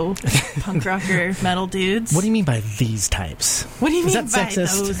 Hello, punk rocker metal dudes. What do you mean by these types? What do you Is mean that by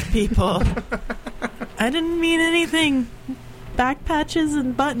sexist? those people? I didn't mean anything. Back patches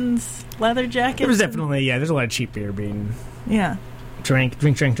and buttons, leather jackets. There was definitely, there's a lot of cheap beer being drunk.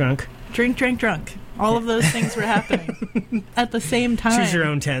 Drink. All of those things were happening at the same time. Choose your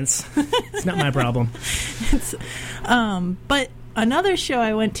own tense. It's not my problem. But another show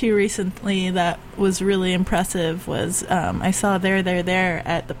I went to recently that was really impressive was I saw There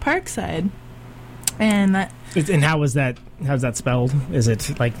at the Parkside, and how was that? How's that spelled? Is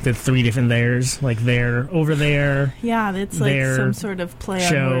it like the three different theirs, like there, over there? Yeah, it's like some sort of play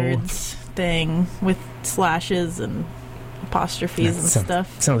on words thing with slashes and apostrophes and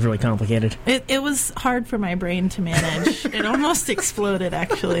stuff. Sounds really complicated. It was hard for my brain to manage. It almost exploded,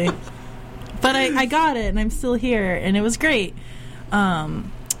 actually. But I got it, and I'm still here, and it was great.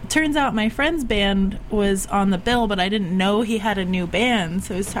 Turns out my friend's band was on the bill, but I didn't know he had a new band,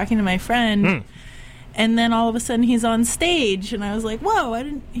 so I was talking to my friend, and then all of a sudden he's on stage, and I was like,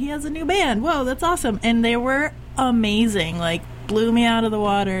 whoa, he has a new band. Whoa, that's awesome. And they were amazing, like, blew me out of the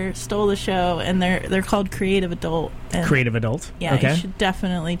water, stole the show, and they're called Creative Adult. And Creative Adult? Yeah, okay. You should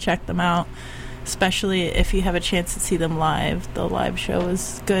definitely check them out, especially if you have a chance to see them live. The live show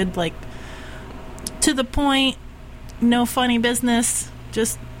was good, like, to the point, no funny business,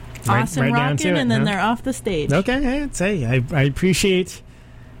 just awesome rocking, and then they're off the stage. Okay, I'd say I appreciate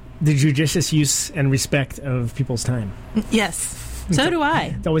the judicious use and respect of people's time. Yes, so do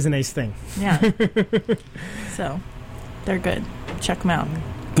I. It's always a nice thing. Yeah. So, they're good. Check them out.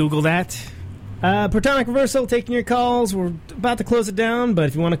 Google that. Protonic Reversal, taking your calls. We're about to close it down, but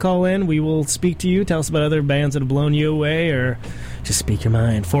if you want to call in, we will speak to you. Tell us about other bands that have blown you away, or just speak your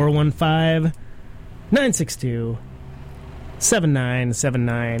mind.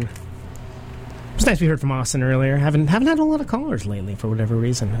 415-962-7979. It's nice we heard from Austin earlier. Haven't had a lot of callers lately for whatever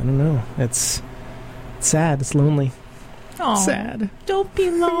reason. I don't know. It's sad. It's lonely. Oh, sad. Don't be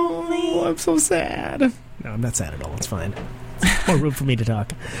lonely. Oh, I'm so sad. No, I'm not sad at all. It's fine. More room for me to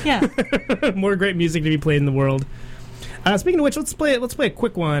talk. Yeah. More great music to be played in the world. Speaking of which, let's play a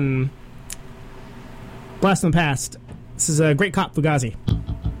quick one. Blast from the Past. This is a Great Cop Fugazi.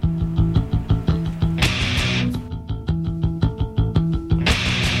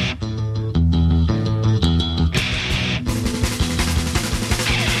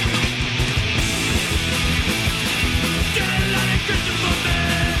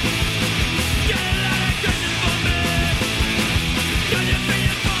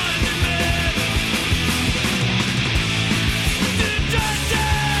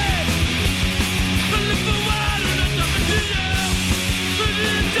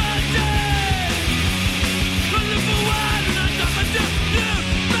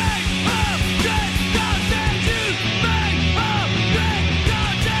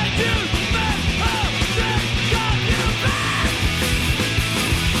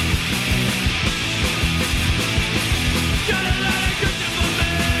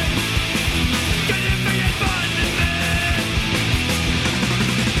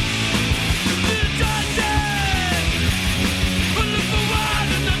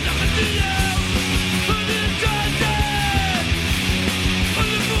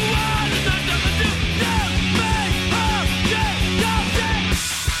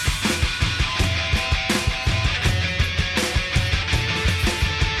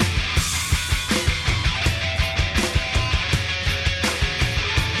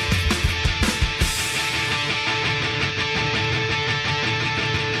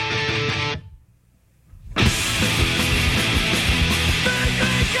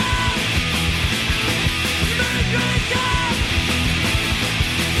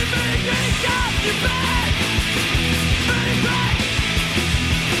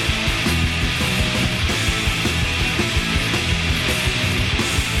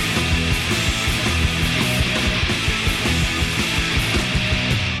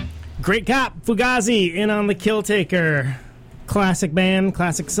 Great Cop, Fugazi, in on the Kill Taker. Classic band,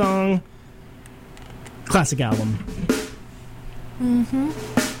 classic song, classic album. Mm-hmm.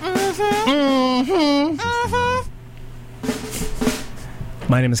 Mm-hmm.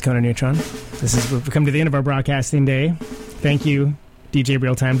 My name is Conan Neutron. We've come to the end of our broadcasting day. Thank you, DJ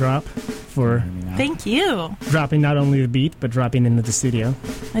Real Time Drop, for Thank you. dropping not only the beat, but dropping into the studio.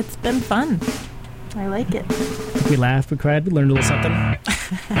 It's been fun. I like it. We laughed, we cried, we learned a little something.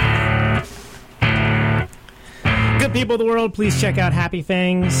 Good people of the world, please check out Happy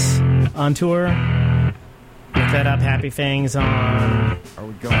Fangs on tour. Look that up, Happy Fangs on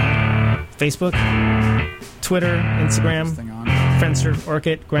Facebook, Twitter, Instagram, Friendster,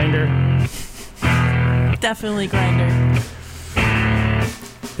 Orkut, Grindr. Definitely Grinder.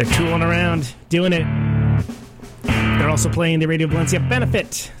 They're tooling around, doing it. They're also playing the Radio Valencia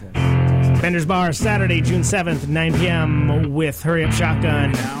Benefit. Bender's Bar, Saturday, June 7th, 9 p.m. with Hurry Up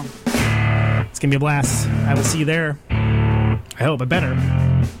Shotgun. It's going to be a blast. I will see you there. I hope, I better.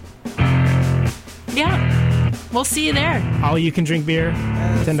 Yeah, we'll see you there. All you can drink beer,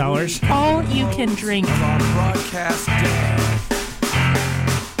 $10. All you can drink. Broadcast day.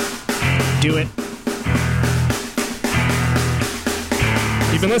 Do it.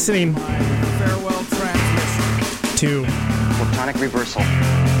 You've been listening Farewell transmission to Protonic Reversal.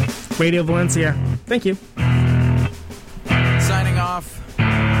 Radio Valencia. Thank you. Signing off.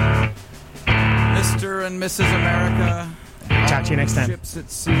 Mr. and Mrs. America. Talk to you next time. Ships at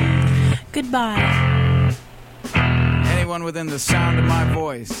sea. Goodbye. Anyone within the sound of my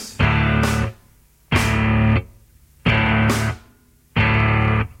voice.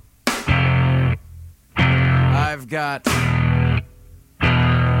 I've got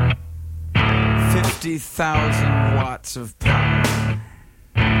 50,000 watts of power.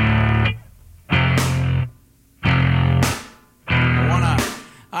 I want to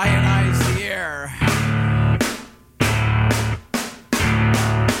ionize the air.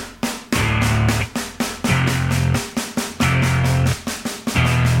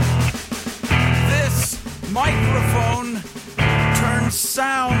 This microphone turns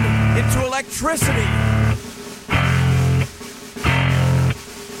sound into electricity.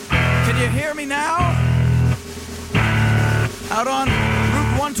 Can you hear me now? Out on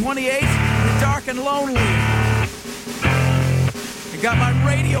Route 128, in the dark and lonely. I got my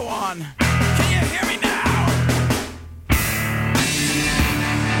radio on. Can you hear me now?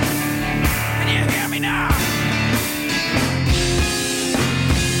 Can you hear me now?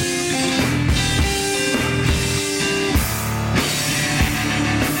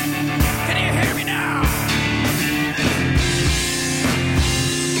 Can you hear me now?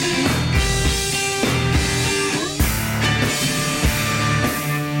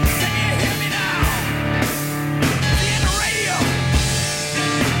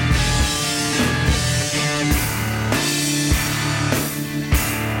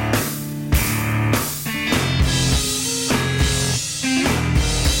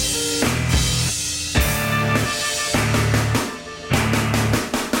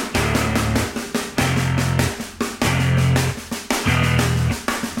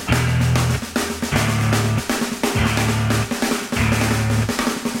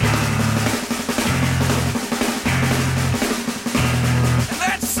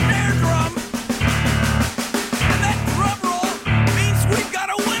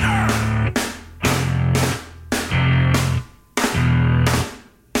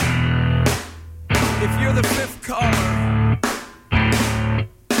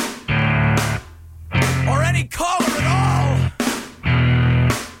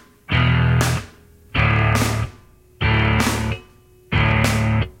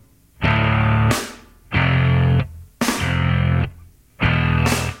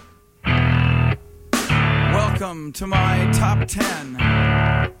 Welcome to my top 10.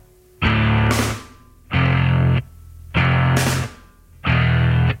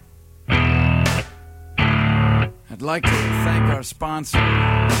 I'd like to thank our sponsor.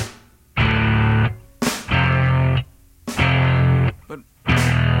 But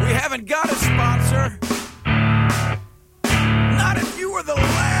we haven't got a sponsor. Not if you were the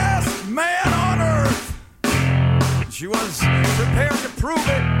last man on Earth. She was prepared to prove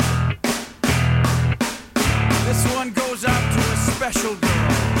it. This one goes out to a special girl.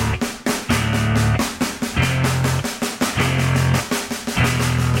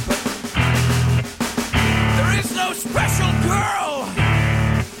 But there is no special girl.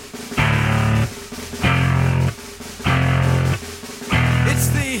 It's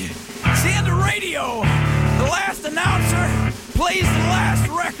the end of radio. The last announcer plays the last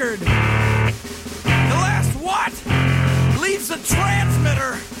record. The last what? Leaves the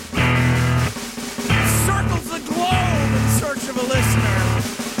transmitter. Circles the globe in search of a listener.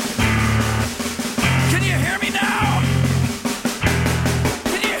 Can you hear me now?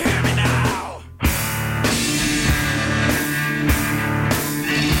 Can you hear me now?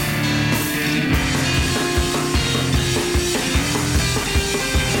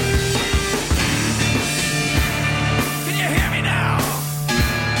 Can you hear me now?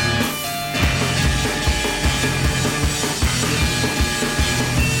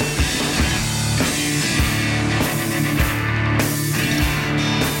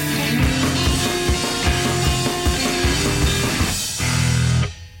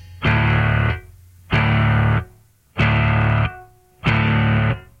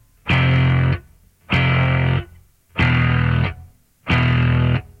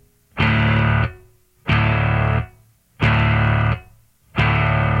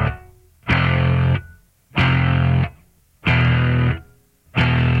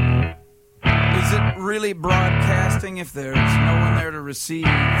 really broadcasting if there's no one there to receive.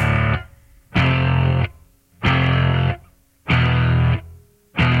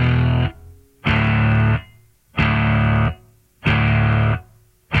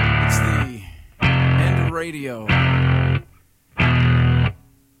 It's the end of radio.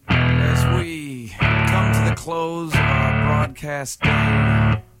 As we come to the close of our broadcast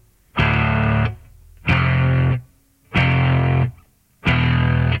day,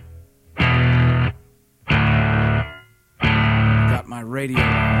 my radio.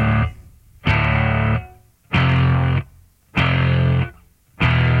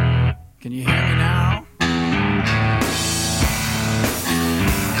 Can you hear me?